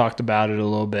talked about it a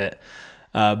little bit.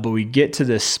 But we get to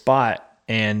this spot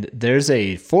and there's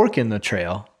a fork in the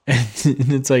trail and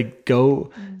it's like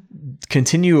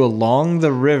continue along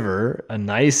the river, a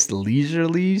nice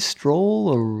leisurely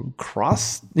stroll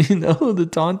across, the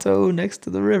Tonto next to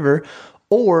the river,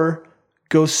 or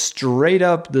go straight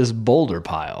up this boulder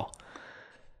pile.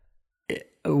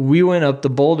 We went up the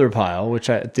boulder pile, which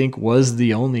I think was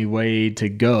the only way to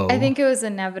go. I think it was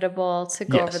inevitable to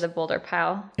go over the boulder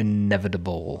pile.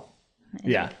 Inevitable.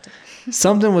 Yeah.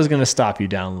 Something was going to stop you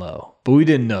down low, but we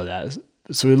didn't know that.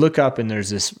 So we look up and there's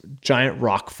this giant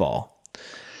rock fall.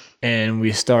 And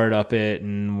we start up it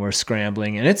and we're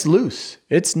scrambling and it's loose.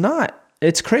 It's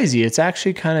crazy. It's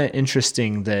actually kind of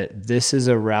interesting that this is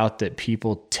a route that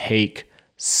people take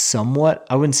somewhat,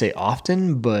 I wouldn't say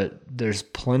often, but there's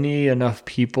plenty enough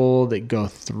people that go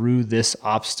through this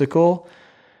obstacle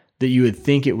that you would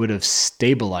think it would have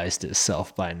stabilized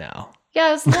itself by now.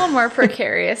 Yeah, it's a little more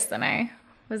precarious than I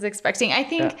was expecting. I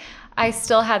think I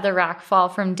still had the rock fall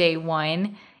from day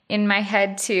 1 in my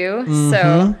head too.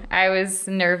 So I was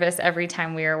nervous every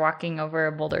time we were walking over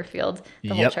a boulder field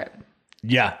the whole trip.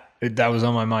 Yeah, that was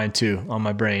on my mind too, on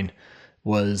my brain.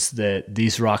 was that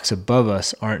these rocks above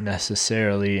us aren't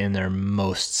necessarily in their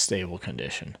most stable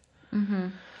condition.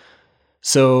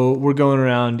 So we're going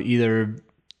around either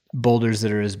boulders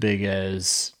that are as big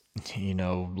as,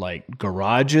 like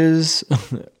garages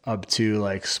up to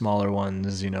like smaller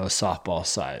ones, softball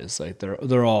size. Like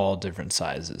they're all different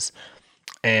sizes.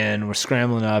 And we're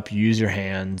scrambling up, you use your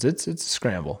hands. It's a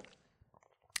scramble.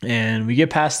 And we get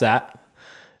past that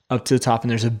up to the top,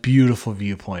 and there's a beautiful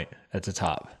viewpoint at the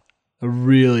top. A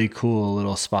really cool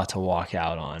little spot to walk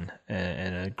out on,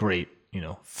 and a great,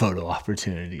 photo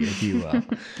opportunity, if you will.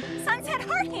 Sunset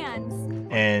heart hands.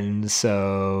 And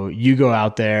so you go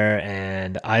out there,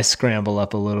 and I scramble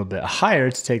up a little bit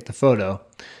higher to take the photo.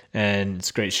 And it's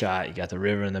a great shot. You got the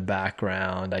river in the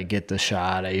background. I get the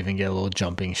shot. I even get a little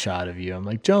jumping shot of you. I'm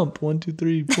like, jump, 1, 2,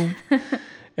 3, boom.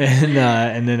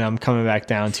 and then I'm coming back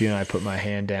down to you, and I put my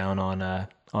hand down on a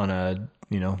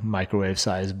microwave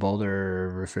sized boulder, or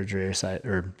refrigerator size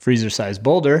or freezer sized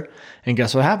boulder. And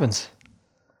guess what happens?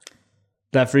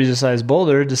 That freezer sized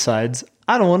boulder decides,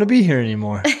 I don't want to be here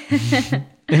anymore. And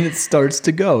it starts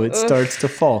to go. It starts to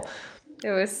fall.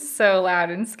 It was so loud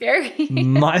and scary.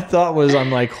 My thought was,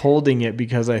 I'm like holding it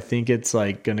because I think it's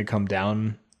like going to come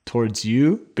down towards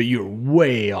you, but you're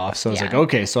way off. So I was like,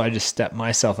 okay. So I just stepped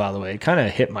myself out of the way. It kind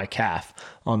of hit my calf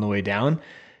on the way down.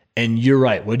 And you're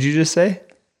right. What'd you just say?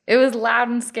 It was loud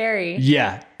and scary.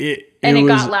 Yeah. It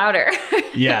got louder.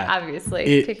 Yeah. Obviously.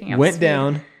 It picking up went speed.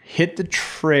 down, hit the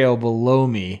trail below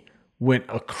me, went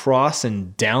across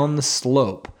and down the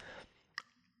slope,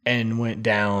 and went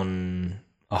down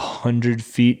 100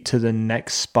 feet to the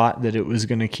next spot that it was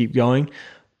going to keep going.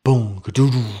 Boom.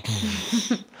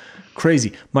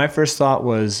 Crazy. My first thought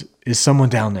was, is someone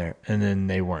down there? And then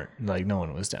they weren't. Like, no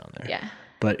one was down there. Yeah.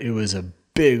 But it was a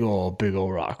big old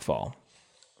rock fall.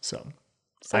 So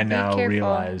I now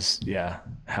realize,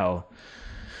 how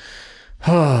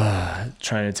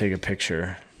trying to take a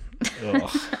picture.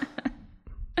 Ugh.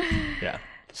 Yeah.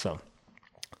 So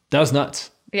that was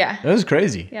nuts. Yeah. That was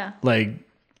crazy. Yeah. Like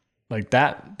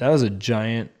that was a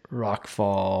giant rock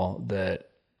fall that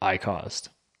I caused.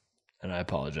 And I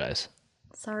apologize.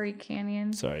 Sorry,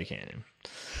 Canyon.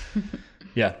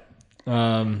 Yeah.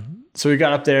 So we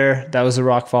got up there. That was a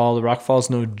rock fall. The rock fall's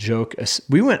no joke.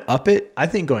 We went up it. I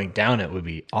think going down it would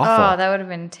be awful. Oh, that would have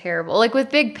been terrible. Like with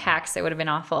big packs, it would have been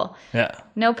awful. Yeah.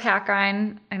 No pack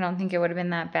on. I don't think it would have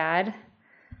been that bad.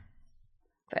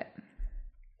 But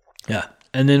yeah.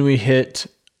 And then we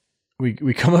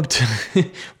come up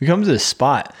to we come to this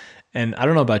spot, and I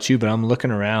don't know about you, but I'm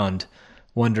looking around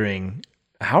wondering,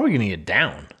 how are we going to get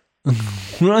down?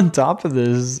 We're on top of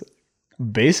this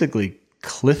basically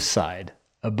cliffside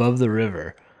above the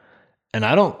river, and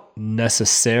I don't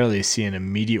necessarily see an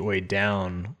immediate way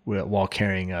down while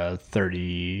carrying a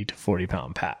 30 to 40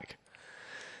 pound pack.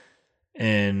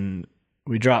 And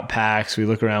we dropped packs, we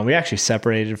look around, we actually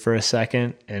separated for a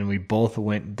second, and we both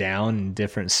went down in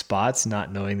different spots,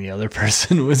 not knowing the other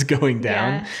person was going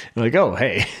down. Yeah. We're like, oh,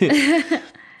 hey.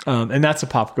 And that's a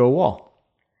Papago wall.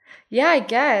 yeah, I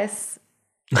guess.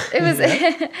 It was.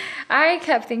 I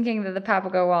kept thinking that the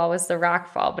Papago wall was the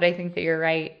rock fall, but I think that you're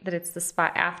right, that it's the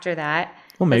spot after that.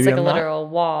 Well, maybe it's like I'm a not. literal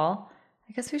wall.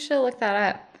 I guess we should look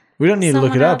that up. We don't need to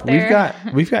look it Someone up. out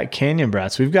there. We've got Canyon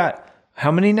Brats. We've got how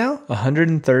many now?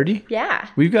 130? Yeah.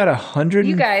 We've got 130.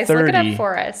 You guys, look it up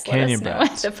for us. Let Canyon us know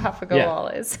Brats. what the Papago Yeah. wall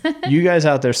is. You guys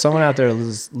out there, someone out there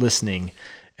listening,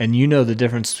 and you know the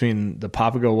difference between the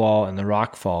Papago wall and the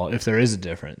rock fall, if there is a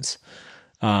difference.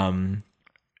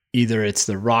 Either it's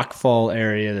the rock fall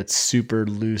area that's super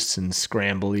loose and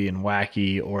scrambly and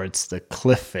wacky, or it's the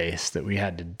cliff face that we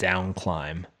had to down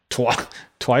climb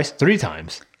twice, 3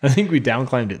 times. I think we down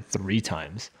climbed it 3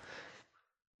 times.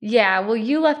 Yeah, well,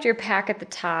 you left your pack at the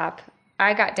top.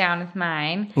 I got down with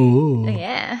mine. Ooh.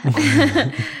 Yeah.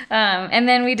 And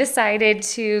then we decided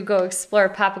to go explore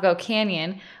Papago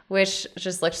Canyon, which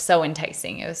just looked so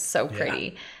enticing. It was so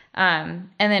pretty. And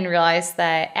then realized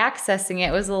that accessing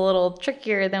it was a little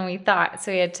trickier than we thought.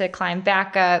 So we had to climb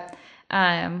back up,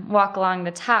 walk along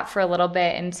the top for a little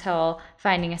bit until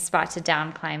finding a spot to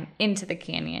down climb into the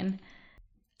canyon.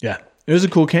 Yeah, it was a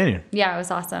cool canyon. Yeah, it was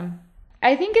awesome.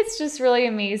 I think it's just really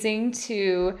amazing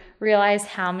to realize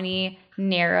how many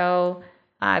narrow,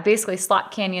 basically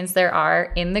slot canyons there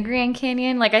are in the Grand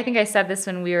Canyon. Like, I think I said this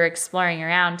when we were exploring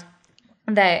around,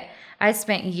 that I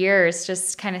spent years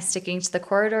just kind of sticking to the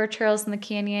corridor trails in the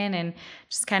canyon and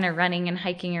just kind of running and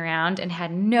hiking around, and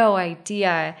had no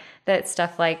idea that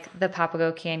stuff like the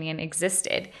Papago Canyon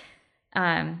existed.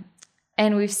 And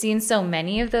we've seen so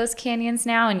many of those canyons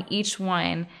now, and each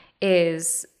one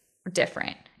is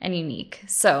different and unique.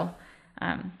 So,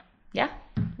 yeah,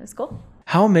 it was cool.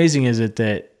 How amazing is it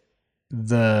that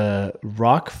the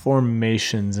rock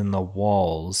formations in the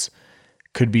walls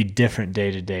could be different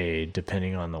day to day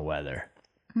depending on the weather?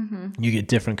 Mm-hmm. You get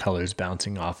different colors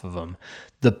bouncing off of them.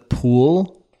 The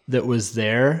pool that was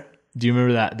there, do you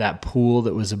remember that pool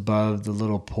that was above the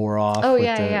little pour off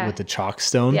with the chalk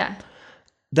stone? Yeah.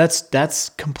 That's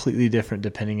completely different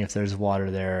depending if there's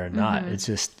water there or not. It's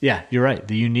just, yeah, you're right.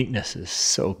 The uniqueness is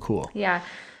so cool. Yeah.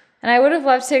 And I would have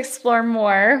loved to explore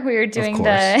more. We were doing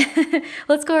the,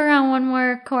 let's go around one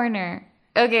more corner.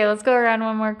 Okay, let's go around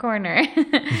one more corner.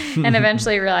 And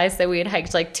eventually realized that we had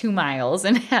hiked like 2 miles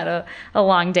and had a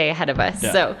long day ahead of us.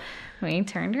 Yeah. So we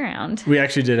turned around. We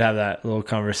actually did have that little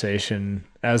conversation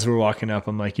as we're walking up.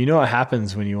 I'm like, you know what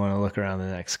happens when you want to look around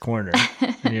the next corner?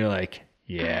 And you're like,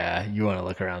 yeah, you want to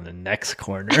look around the next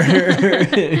corner.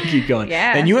 Keep going.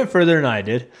 Yeah. And you went further than I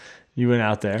did. You went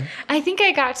out there. I think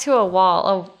I got to a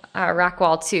wall, a rock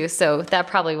wall too. So that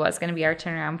probably was going to be our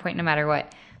turnaround point no matter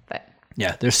what. But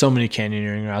yeah, there's so many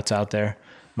canyoneering routes out there.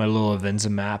 My little Avenza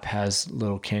map has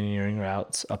little canyoneering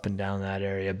routes up and down that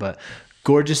area. But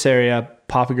gorgeous area.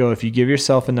 Papago, if you give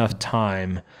yourself enough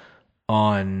time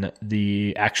on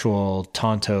the actual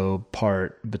Tonto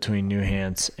part between New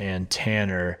Hants and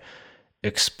Tanner,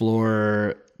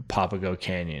 explore Papago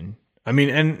Canyon. I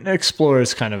mean, and explore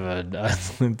is kind of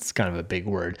it's kind of a big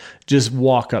word. Just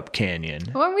walk up canyon.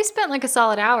 Well, we spent like a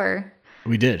solid hour.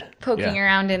 We did. Poking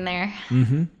around in there.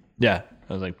 Mm-hmm. Yeah.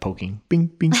 I was like poking. Bing,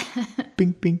 bing,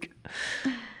 bing, bing.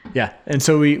 Yeah. And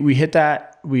so we hit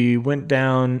that. We went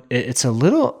down. It's a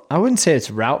little, I wouldn't say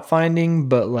it's route finding,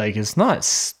 but like it's not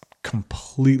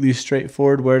completely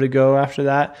straightforward where to go after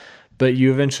that. But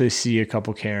you eventually see a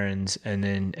couple cairns, and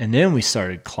then we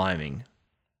started climbing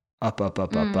up.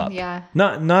 Yeah.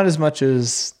 Not as much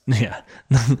as not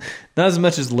as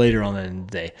much as later on in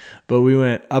the day, but we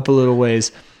went up a little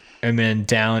ways and then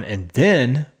down, and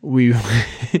then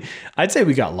I'd say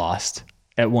we got lost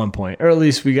at one point, or at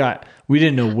least we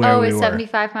didn't know where we were.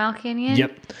 75 Mile Canyon?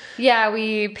 Yep. Yeah,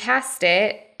 we passed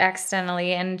it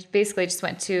accidentally and basically just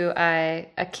went to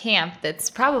a camp that's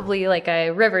probably like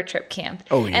a river trip camp.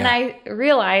 Oh, yeah. And I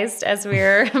realized as we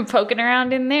were poking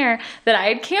around in there that I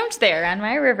had camped there on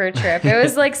my river trip. It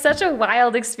was like such a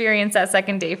wild experience that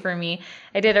second day for me.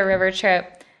 I did a river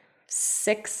trip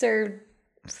 6 or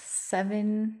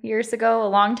 7 years ago, a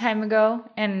long time ago,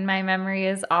 and my memory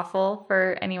is awful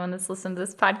for anyone that's listened to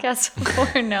this podcast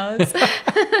before knows.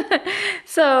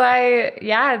 So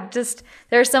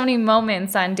there were so many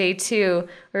moments on day 2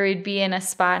 where we'd be in a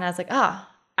spot and I was like, oh,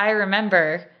 I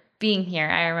remember being here.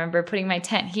 I remember putting my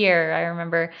tent here. I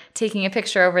remember taking a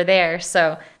picture over there.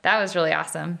 So that was really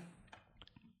awesome.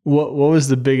 What was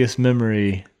the biggest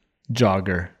memory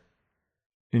jogger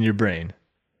in your brain?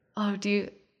 Oh,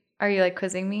 are you like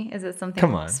quizzing me? Is it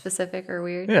something specific or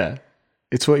weird? Yeah.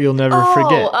 It's what you'll never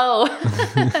forget. Oh.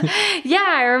 Yeah,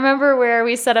 I remember where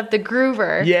we set up the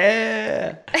groover.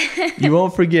 Yeah. You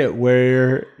won't forget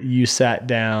where you sat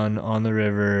down on the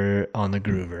river on the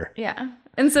groover. Yeah.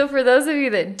 And so for those of you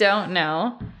that don't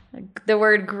know, the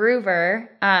word groover,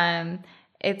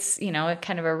 it's,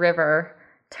 kind of a river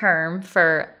term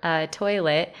for a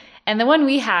toilet. And the one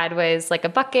we had was like a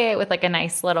bucket with like a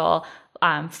nice little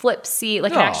flip seat,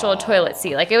 like an actual toilet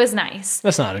seat. Like it was nice.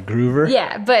 That's not a groover.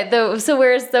 Yeah, but so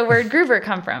where's the word groover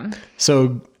come from?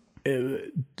 So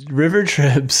river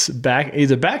trips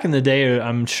either back in the day or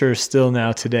I'm sure still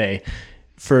now today,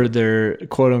 for their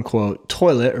quote unquote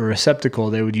toilet or receptacle,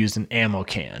 they would use an ammo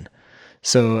can.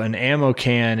 So an ammo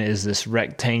can is this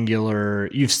rectangular,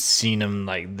 you've seen them,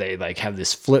 like they like have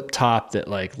this flip top that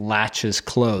like latches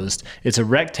closed. It's a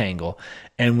rectangle.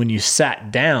 And when you sat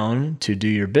down to do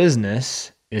your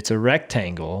business, it's a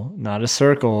rectangle, not a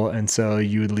circle. And so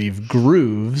you would leave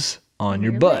grooves on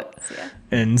your butt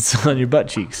and on your butt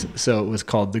cheeks. So it was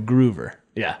called the groover.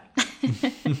 Yeah.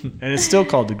 And it's still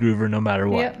called the groover no matter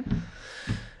what. Yep.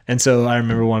 And so I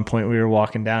remember one point we were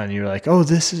walking down and you were like,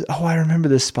 I remember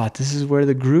this spot. This is where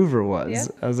the groover was.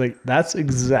 Yep. I was like, that's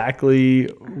exactly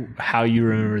how you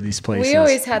remember these places. We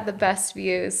always had the best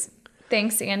views.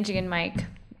 Thanks, Angie and Mike.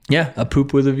 Yeah, a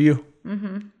poop with a view.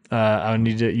 Mm-hmm.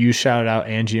 You shout out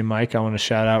Angie and Mike. I want to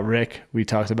shout out Rick. We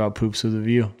talked about poops with a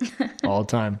view all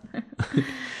the time.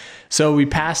 So we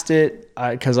passed it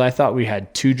because I thought we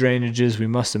had 2 drainages. We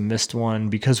must have missed one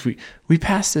because we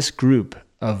passed this group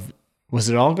of, was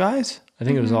it all guys? I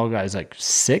think it was all guys, like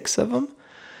 6 of them.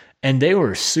 And they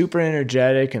were super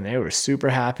energetic and they were super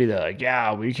happy. They're like,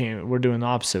 yeah, we're doing the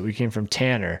opposite. We came from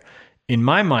Tanner. In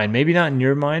my mind, maybe not in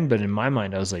your mind, but in my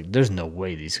mind, I was like, there's no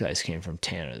way these guys came from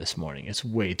Tanner this morning. It's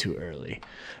way too early.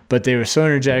 But they were so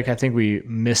energetic. I think we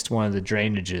missed one of the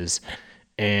drainages.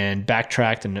 and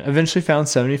backtracked and eventually found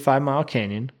 75 Mile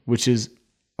Canyon, which is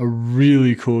a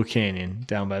really cool canyon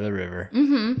down by the river.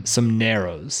 Some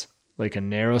narrows, like a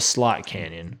narrow slot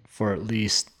canyon for at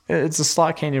least, it's a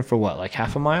slot canyon for what, like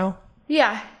half a mile?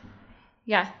 Yeah.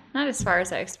 Yeah. Not as far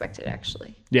as I expected,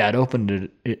 actually. Yeah, it opened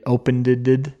it.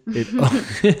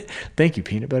 Thank you,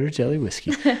 peanut butter jelly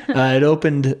whiskey. It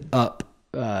opened up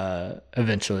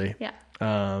eventually. Yeah.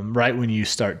 Right when you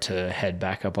start to head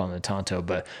back up on the Tonto,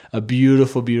 but a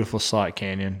beautiful, beautiful slot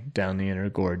canyon down the inner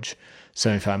gorge,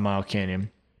 75 Mile Canyon.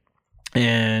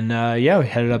 And we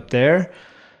headed up there.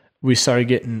 We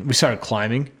started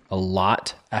climbing a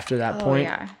lot after that point.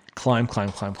 Yeah. Climb,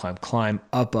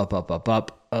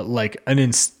 up, like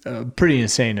a pretty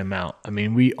insane amount. I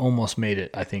mean, we almost made it,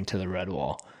 I think, to the red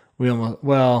wall.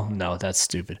 No, that's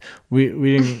stupid. We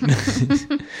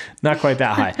didn't, not quite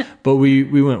that high, but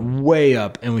we went way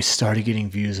up and we started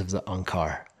getting views of the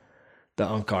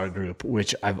Unkar group,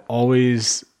 which I've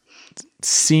always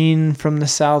seen from the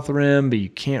South Rim, but you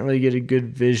can't really get a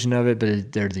good vision of it.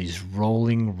 But there are these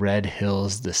rolling red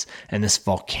hills, this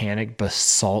volcanic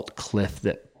basalt cliff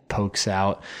that pokes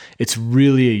out. It's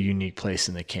really a unique place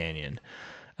in the canyon.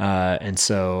 And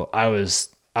so I was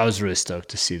really stoked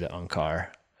to see the Unkar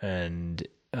and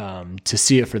to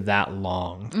see it for that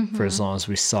long, for as long as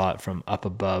we saw it from up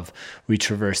above. We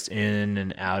traversed in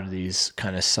and out of these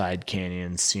kind of side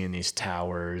canyons, seeing these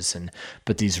towers,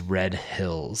 but these red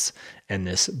hills and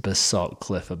this basalt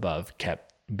cliff above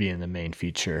kept being the main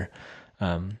feature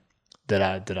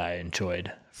that I enjoyed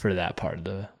for that part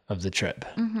of the trip.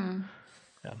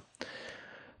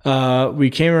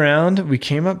 We came around. We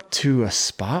came up to a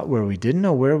spot where we didn't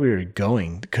know where we were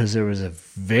going because there was a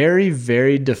very,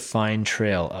 very defined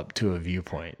trail up to a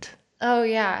viewpoint. Oh,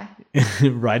 yeah.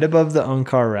 Right above the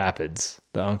Unkar Rapids,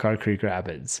 the Unkar Creek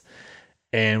Rapids.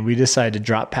 And we decided to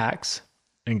drop packs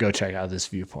and go check out this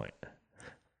viewpoint.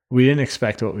 We didn't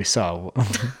expect what we saw.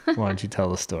 Why don't you tell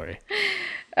the story?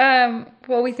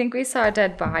 Well, we think we saw a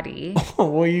dead body. Oh,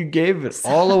 well, you gave it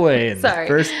all away in the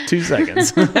first 2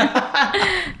 seconds.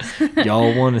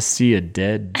 Y'all want to see a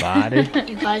dead body?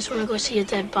 You guys want to go see a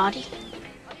dead body?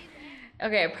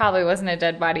 Okay, it probably wasn't a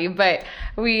dead body, but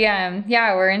we,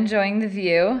 we're enjoying the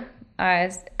view.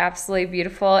 It's absolutely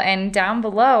beautiful. And down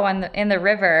below in the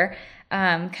river,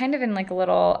 kind of in like a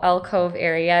little alcove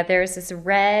area, there's this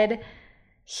red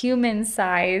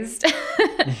human-sized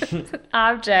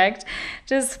object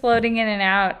just floating in and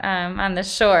out on the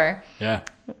shore. Yeah.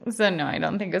 So no, I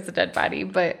don't think it's a dead body,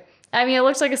 but I mean, it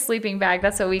looks like a sleeping bag.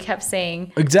 That's what we kept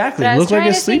saying. Exactly. It looked like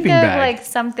a sleeping bag. Like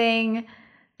something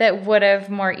that would have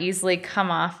more easily come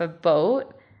off a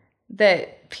boat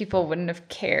that people wouldn't have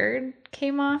cared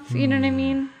came off. You know what I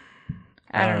mean?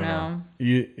 I don't know.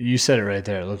 You said it right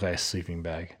there. It looked like a sleeping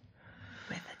bag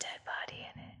with a dead body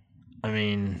in it. I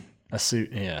mean,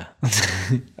 yeah.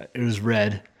 It was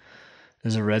red. It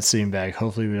was a red sleeping bag.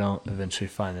 Hopefully we don't eventually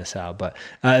find this out. But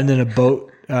and then a boat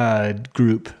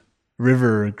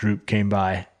river group came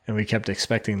by, and we kept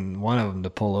expecting one of them to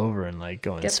pull over and like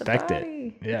go inspect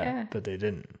it. Yeah, but they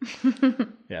didn't.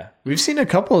 Yeah, we've seen a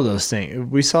couple of those things.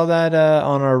 We saw that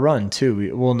on our run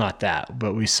too. Not that,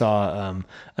 but we saw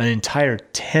an entire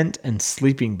tent and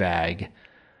sleeping bag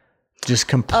just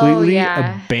completely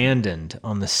abandoned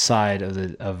on the side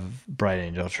of Bright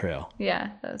Angel Trail. Yeah,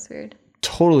 that was weird.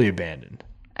 Totally abandoned.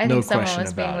 I think someone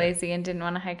was being lazy and didn't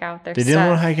want to hike out with their stuff. They didn't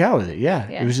want to hike out with it. Yeah.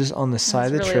 It was just on the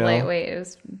side of the trail. It was really lightweight. It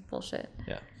was bullshit.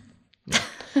 Yeah.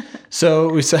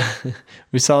 So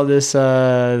we saw this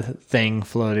thing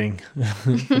floating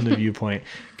from the viewpoint.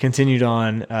 Continued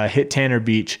on, hit Tanner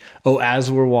Beach. Oh,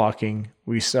 as we're walking,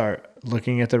 we start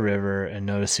looking at the river and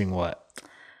noticing what?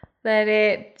 That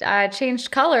it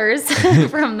changed colors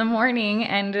from the morning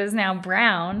and is now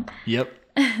brown. Yep.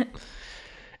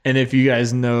 And if you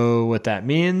guys know what that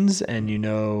means, and you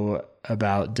know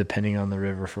about depending on the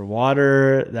river for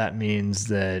water, that means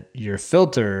that your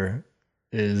filter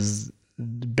is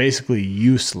basically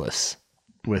useless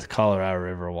with Colorado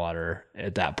River water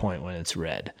at that point when it's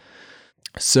red.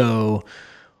 So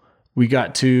we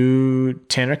got to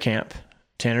Tanner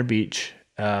Beach,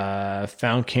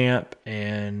 found camp,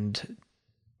 and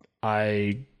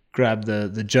I grabbed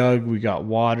the jug. We got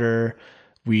water.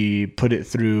 We put it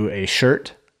through a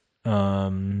shirt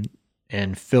and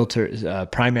filter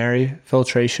primary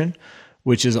filtration,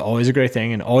 which is always a great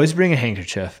thing. And always bring a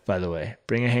handkerchief, by the way.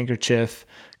 Bring a handkerchief,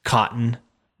 cotton,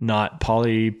 not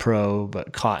polypro,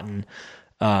 but cotton.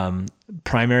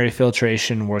 Primary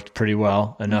filtration worked pretty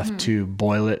well, enough to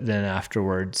boil it then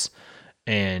afterwards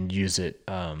and use it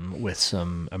with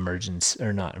some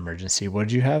not emergency. What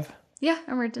did you have? Yeah,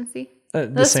 emergency.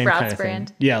 The same Sprouts kind of brand.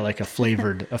 thing. Yeah, like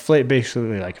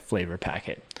basically like a flavor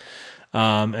packet.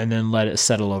 And then let it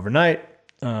settle overnight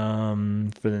for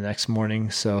the next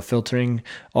morning. So filtering,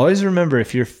 always remember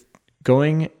if you're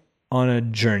going on a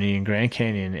journey in Grand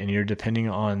Canyon and you're depending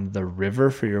on the river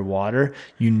for your water,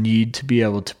 you need to be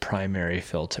able to primary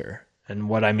filter. And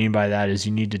what I mean by that is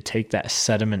you need to take that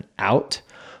sediment out,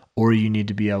 or you need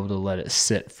to be able to let it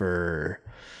sit for,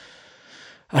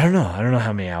 I don't know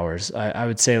how many hours. I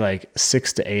would say like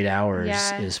 6 to 8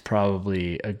 hours is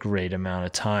probably a great amount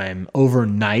of time.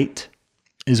 Overnight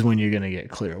is when you're going to get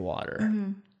clear water.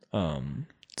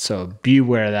 So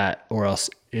beware of that, or else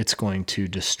it's going to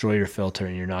destroy your filter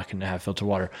and you're not going to have filtered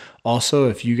water. Also,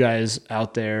 if you guys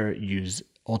out there use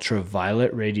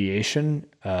ultraviolet radiation,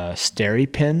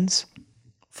 SteriPens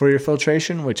for your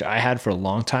filtration, which I had for a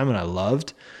long time and I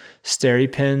loved,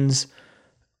 SteriPens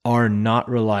are not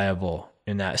reliable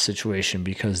in that situation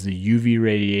because the UV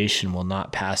radiation will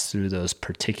not pass through those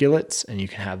particulates, and you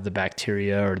can have the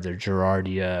bacteria or the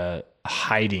Giardia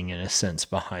hiding in a sense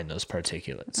behind those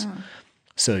particulates.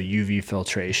 So UV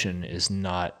filtration is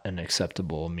not an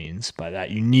acceptable means by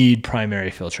that. You need primary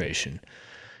filtration.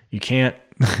 You can't,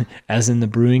 as in the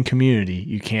brewing community,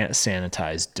 you can't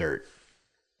sanitize dirt.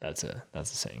 That's a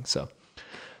saying. So,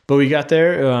 but we got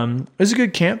there. It was a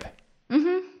good camp.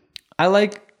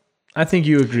 I think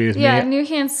you agree with me. Yeah, New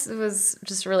Hants was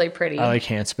just really pretty. I like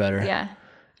Hants better.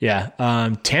 Yeah.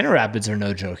 Tanner Rapids are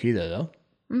no joke either, though.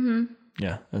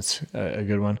 Yeah, that's a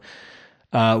good one.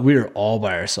 We were all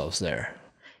by ourselves there.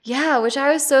 Yeah, which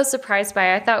I was so surprised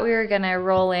by. I thought we were going to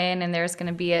roll in and there was going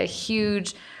to be a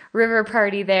huge river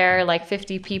party there, like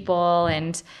 50 people.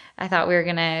 And I thought we were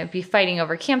going to be fighting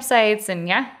over campsites. And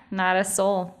yeah, not a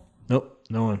soul. Nope,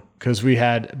 no one. Because we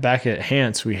had, back at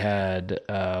Hants, we had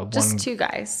just two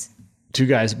guys. Two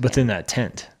guys within that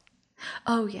tent.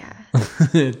 Oh, yeah.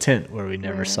 Tent where we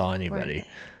never saw anybody.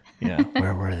 Yeah,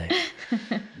 where were they?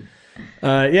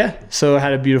 So I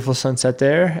had a beautiful sunset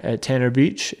there at Tanner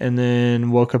Beach, and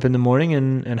then woke up in the morning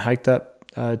and hiked up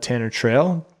Tanner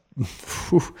Trail.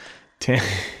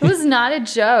 It was not a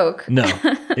joke. No.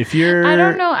 If you're... I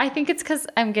don't know. I think it's because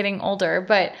I'm getting older,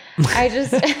 but I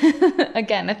just...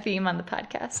 Again, a theme on the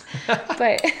podcast.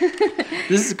 But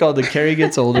this is called the Carrie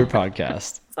Gets Older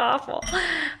podcast. It's awful.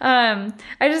 I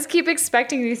just keep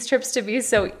expecting these trips to be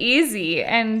so easy.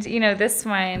 And, this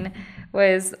one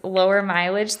was lower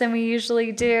mileage than we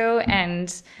usually do.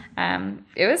 And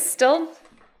it was still...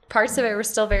 Parts of it were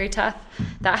still very tough.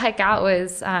 That hike out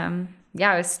was... it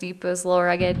was steep. It was a little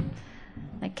rugged.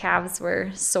 My calves were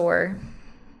sore.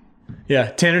 Yeah,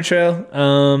 Tanner Trail.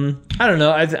 I don't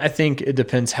know. I think it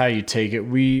depends how you take it.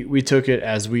 We took it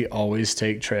as we always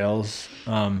take trails.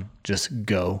 Just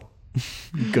go.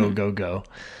 Go.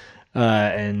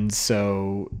 And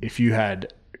so if you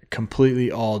had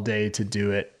completely all day to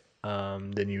do it,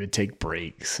 then you would take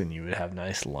breaks and you would have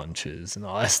nice lunches and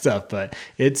all that stuff. But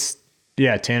it's,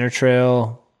 Tanner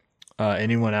Trail.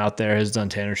 Anyone out there has done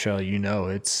Tanner Trail,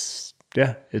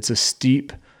 it's a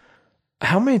steep.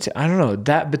 How many? I don't know.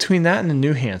 That between that and the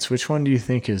New Hants, which one do you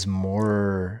think is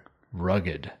more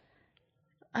rugged?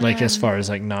 Like as far as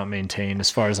like not maintained, as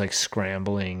far as like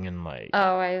scrambling and like.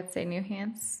 Oh, I would say New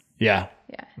Hants. Yeah.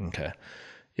 Yeah. Okay.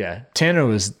 Yeah, Tanner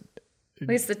was. At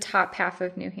least the top half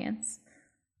of New Hants.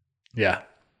 Yeah.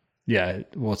 Yeah,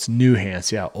 well, it's New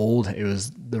Hants. Yeah, old. It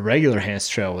was the regular Hants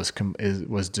Trail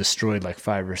was destroyed like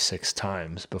 5 or 6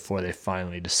 times before they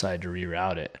finally decided to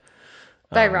reroute it.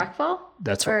 By rockfall?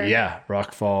 That's what. Yeah,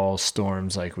 rockfall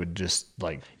storms would just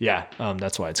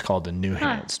that's why it's called the New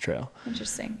Hants Trail.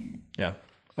 Interesting. Yeah.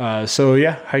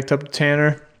 Hiked up to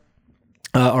Tanner.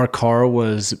 Our car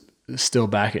was still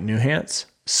back at New Hants.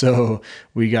 So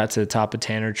we got to the top of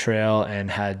Tanner Trail and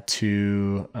had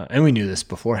to, and we knew this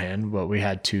beforehand, but we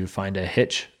had to find a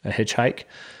hitchhike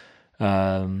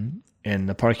in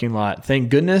the parking lot. Thank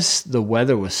goodness the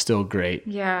weather was still great.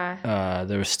 Yeah.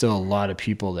 There was still a lot of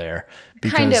people there.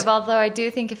 Kind of, although I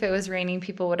do think if it was raining,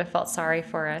 people would have felt sorry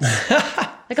for us.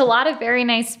 Like a lot of very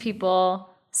nice people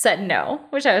said no,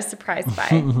 which I was surprised by.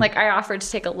 Like I offered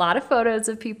to take a lot of photos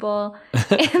of people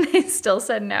and they still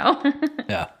said no.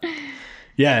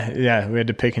 Yeah, we had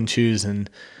to pick and choose, and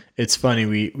it's funny.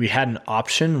 We had an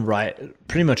option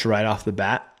pretty much right off the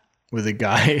bat with a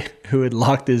guy who had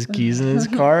locked his keys in his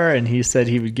car, and he said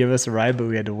he would give us a ride, but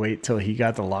we had to wait till he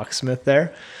got the locksmith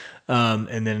there.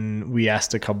 And then we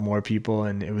asked a couple more people,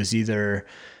 and it was either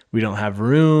we don't have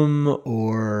room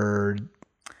or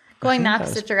going the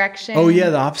opposite direction. Oh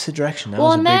yeah, the opposite direction.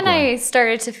 I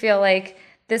started to feel like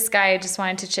this guy just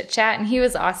wanted to chit chat, and he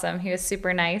was awesome. He was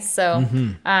super nice. So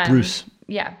Bruce.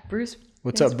 Yeah, Bruce.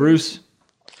 What's up, Bruce?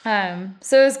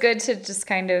 So it was good to just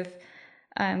kind of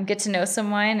get to know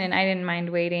someone, and I didn't mind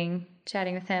waiting,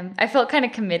 chatting with him. I felt kind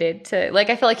of committed to, like,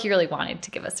 I felt like he really wanted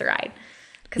to give us a ride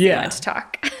because he wanted to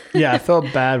talk. Yeah, I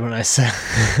felt bad when I said,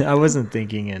 I wasn't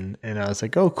thinking, and I was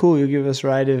like, oh, cool, you'll give us a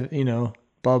ride if,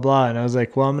 blah, blah. And I was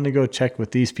like, well, I'm going to go check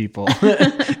with these people.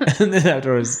 And then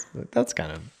afterwards, that's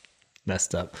kind of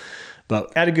messed up.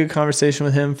 But I had a good conversation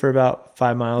with him for about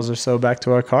 5 miles or so back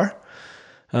to our car.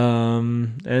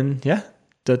 And yeah.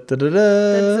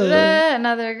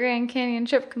 Another Grand Canyon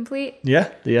trip complete. Yeah,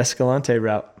 the Escalante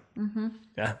route. Mm-hmm.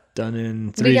 Yeah, done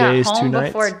in 3 days, 2 nights. We got home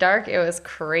before dark. It was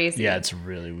crazy. Yeah, it's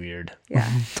really weird. Yeah.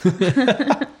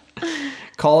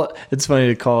 It's funny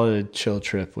to call it a chill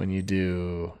trip when you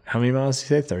do, how many miles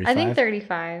did you say? 35? I think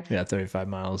 35. Yeah, 35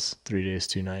 miles, 3 days,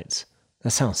 2 nights.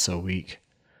 That sounds so weak.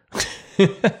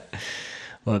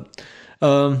 But,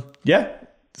 yeah.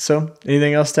 So,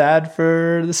 anything else to add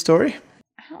for the story?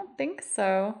 I don't think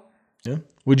so. Yeah.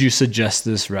 Would you suggest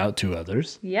this route to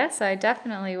others? Yes, I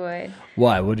definitely would.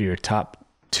 Why? What are your top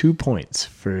 2 points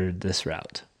for this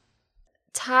route?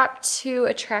 Top 2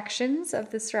 attractions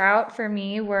of this route for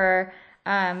me were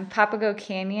Papago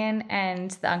Canyon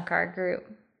and the Unkar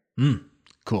group.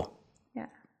 Cool. Yeah.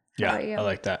 Yeah, I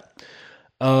like that.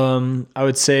 I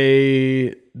would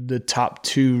say the top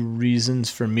 2 reasons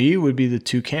for me would be the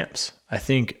 2 camps. I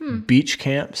think beach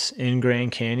camps in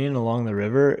Grand Canyon along the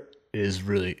river is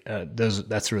really,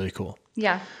 that's really cool.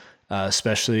 Yeah.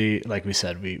 Especially, like we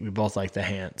said, we both like the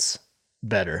Hants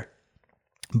better.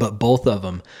 But both of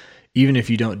them, even if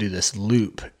you don't do this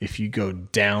loop, if you go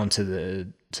down to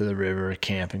the river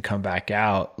camp and come back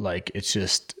out, like, it's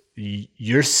just,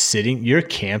 you're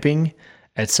camping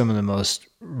at some of the most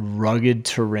rugged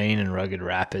terrain and rugged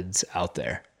rapids out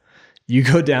there. You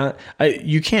go down,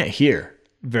 you can't hear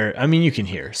you can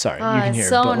hear, sorry. You can hear.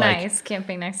 So but nice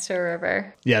camping next to a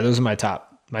river. Yeah, those are my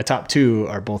top 2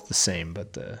 are both the same,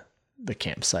 but the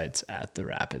campsites at the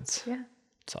rapids. Yeah.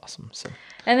 It's awesome. So.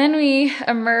 And then we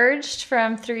emerged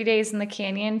from 3 days in the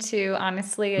canyon to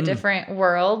honestly a different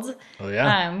world. Oh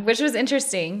yeah. Which was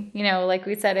interesting. Like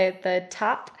we said at the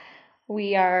top,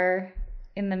 we are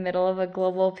in the middle of a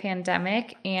global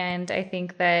pandemic, and I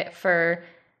think that for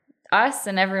us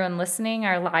and everyone listening,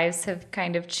 our lives have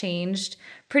kind of changed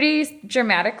pretty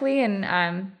dramatically in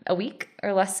a week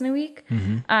or less than a week,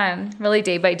 really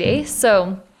day by day.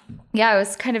 So yeah, it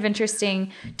was kind of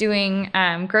interesting doing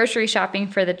grocery shopping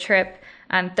for the trip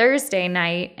on Thursday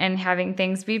night and having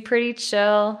things be pretty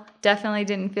chill. Definitely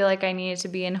didn't feel like I needed to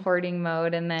be in hoarding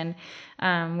mode. And then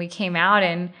we came out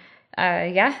and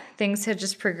things had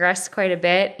just progressed quite a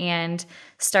bit and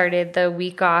started the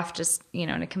week off just, in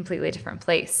a completely different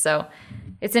place. So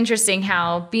it's interesting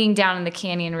how being down in the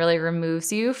canyon really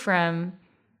removes you from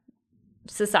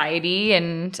society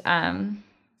and,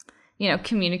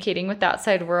 communicating with the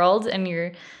outside world. And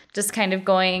you're just kind of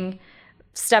going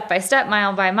step by step,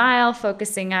 mile by mile,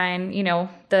 focusing on,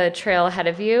 the trail ahead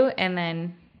of you, and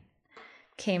then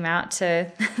came out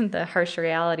to the harsh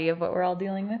reality of what we're all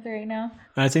dealing with right now.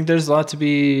 I think there's a lot to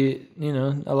be,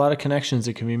 a lot of connections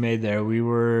that can be made there. We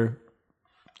were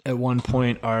at one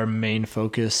point, our main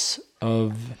focus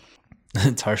of,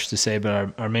 it's harsh to say,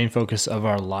 but our main focus of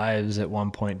our lives at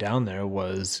one point down there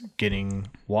was getting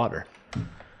water.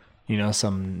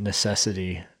 Some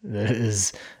necessity that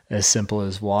is as simple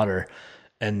as water.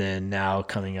 And then now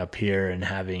coming up here and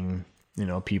having,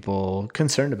 people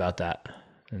concerned about that.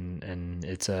 And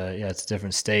it's a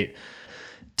different state.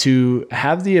 To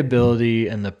have the ability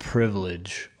and the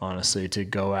privilege, honestly, to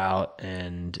go out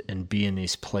and be in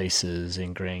these places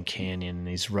in Grand Canyon,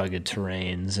 these rugged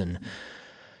terrains, and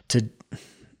to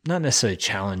not necessarily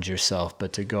challenge yourself,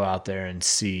 but to go out there and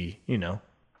see,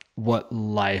 what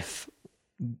life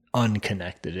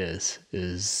unconnected is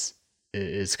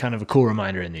kind of a cool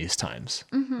reminder in these times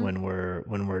when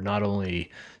we're not only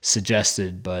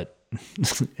suggested, but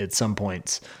at some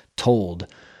points told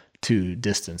to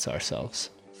distance ourselves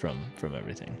from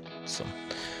everything. So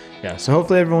yeah, so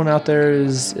hopefully everyone out there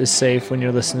is safe when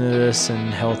you're listening to this,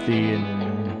 and healthy,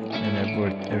 and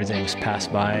everything's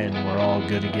passed by and we're all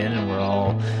good again, and we're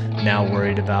all now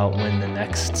worried about when the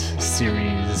next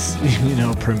series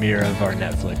premiere of our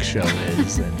Netflix show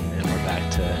is, and we're back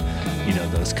to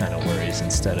those kind of worries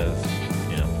instead of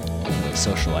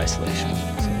social isolation.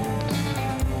 So,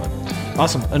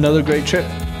 awesome, another great trip.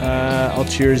 I'll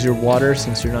cheers your water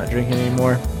since you're not drinking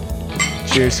anymore.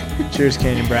 Cheers. Cheers,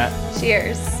 Canyon Brat.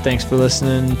 Cheers. Thanks for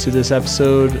listening to this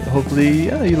episode. Hopefully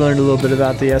you learned a little bit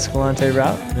about the Escalante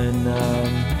route, and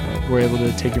we're able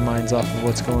to take your minds off of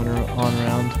what's going on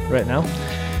around right now.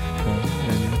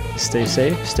 And stay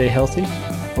safe, stay healthy.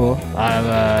 Well,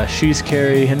 I'm She's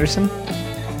Carrie Henderson.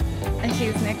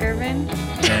 He's Nick Irvin.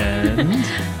 And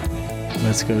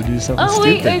let's go do something Oh,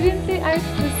 stupid. wait, I didn't say. I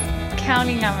was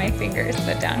counting on my fingers,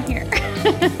 but down here.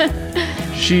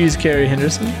 She's Carrie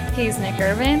Henderson. He's Nick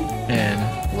Irvin.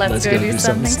 And Let's go do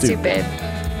something stupid.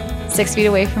 6 feet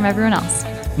away from everyone else.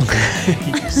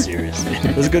 Seriously.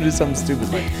 Let's go do something stupid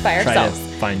like By try ourselves.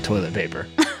 to find toilet paper.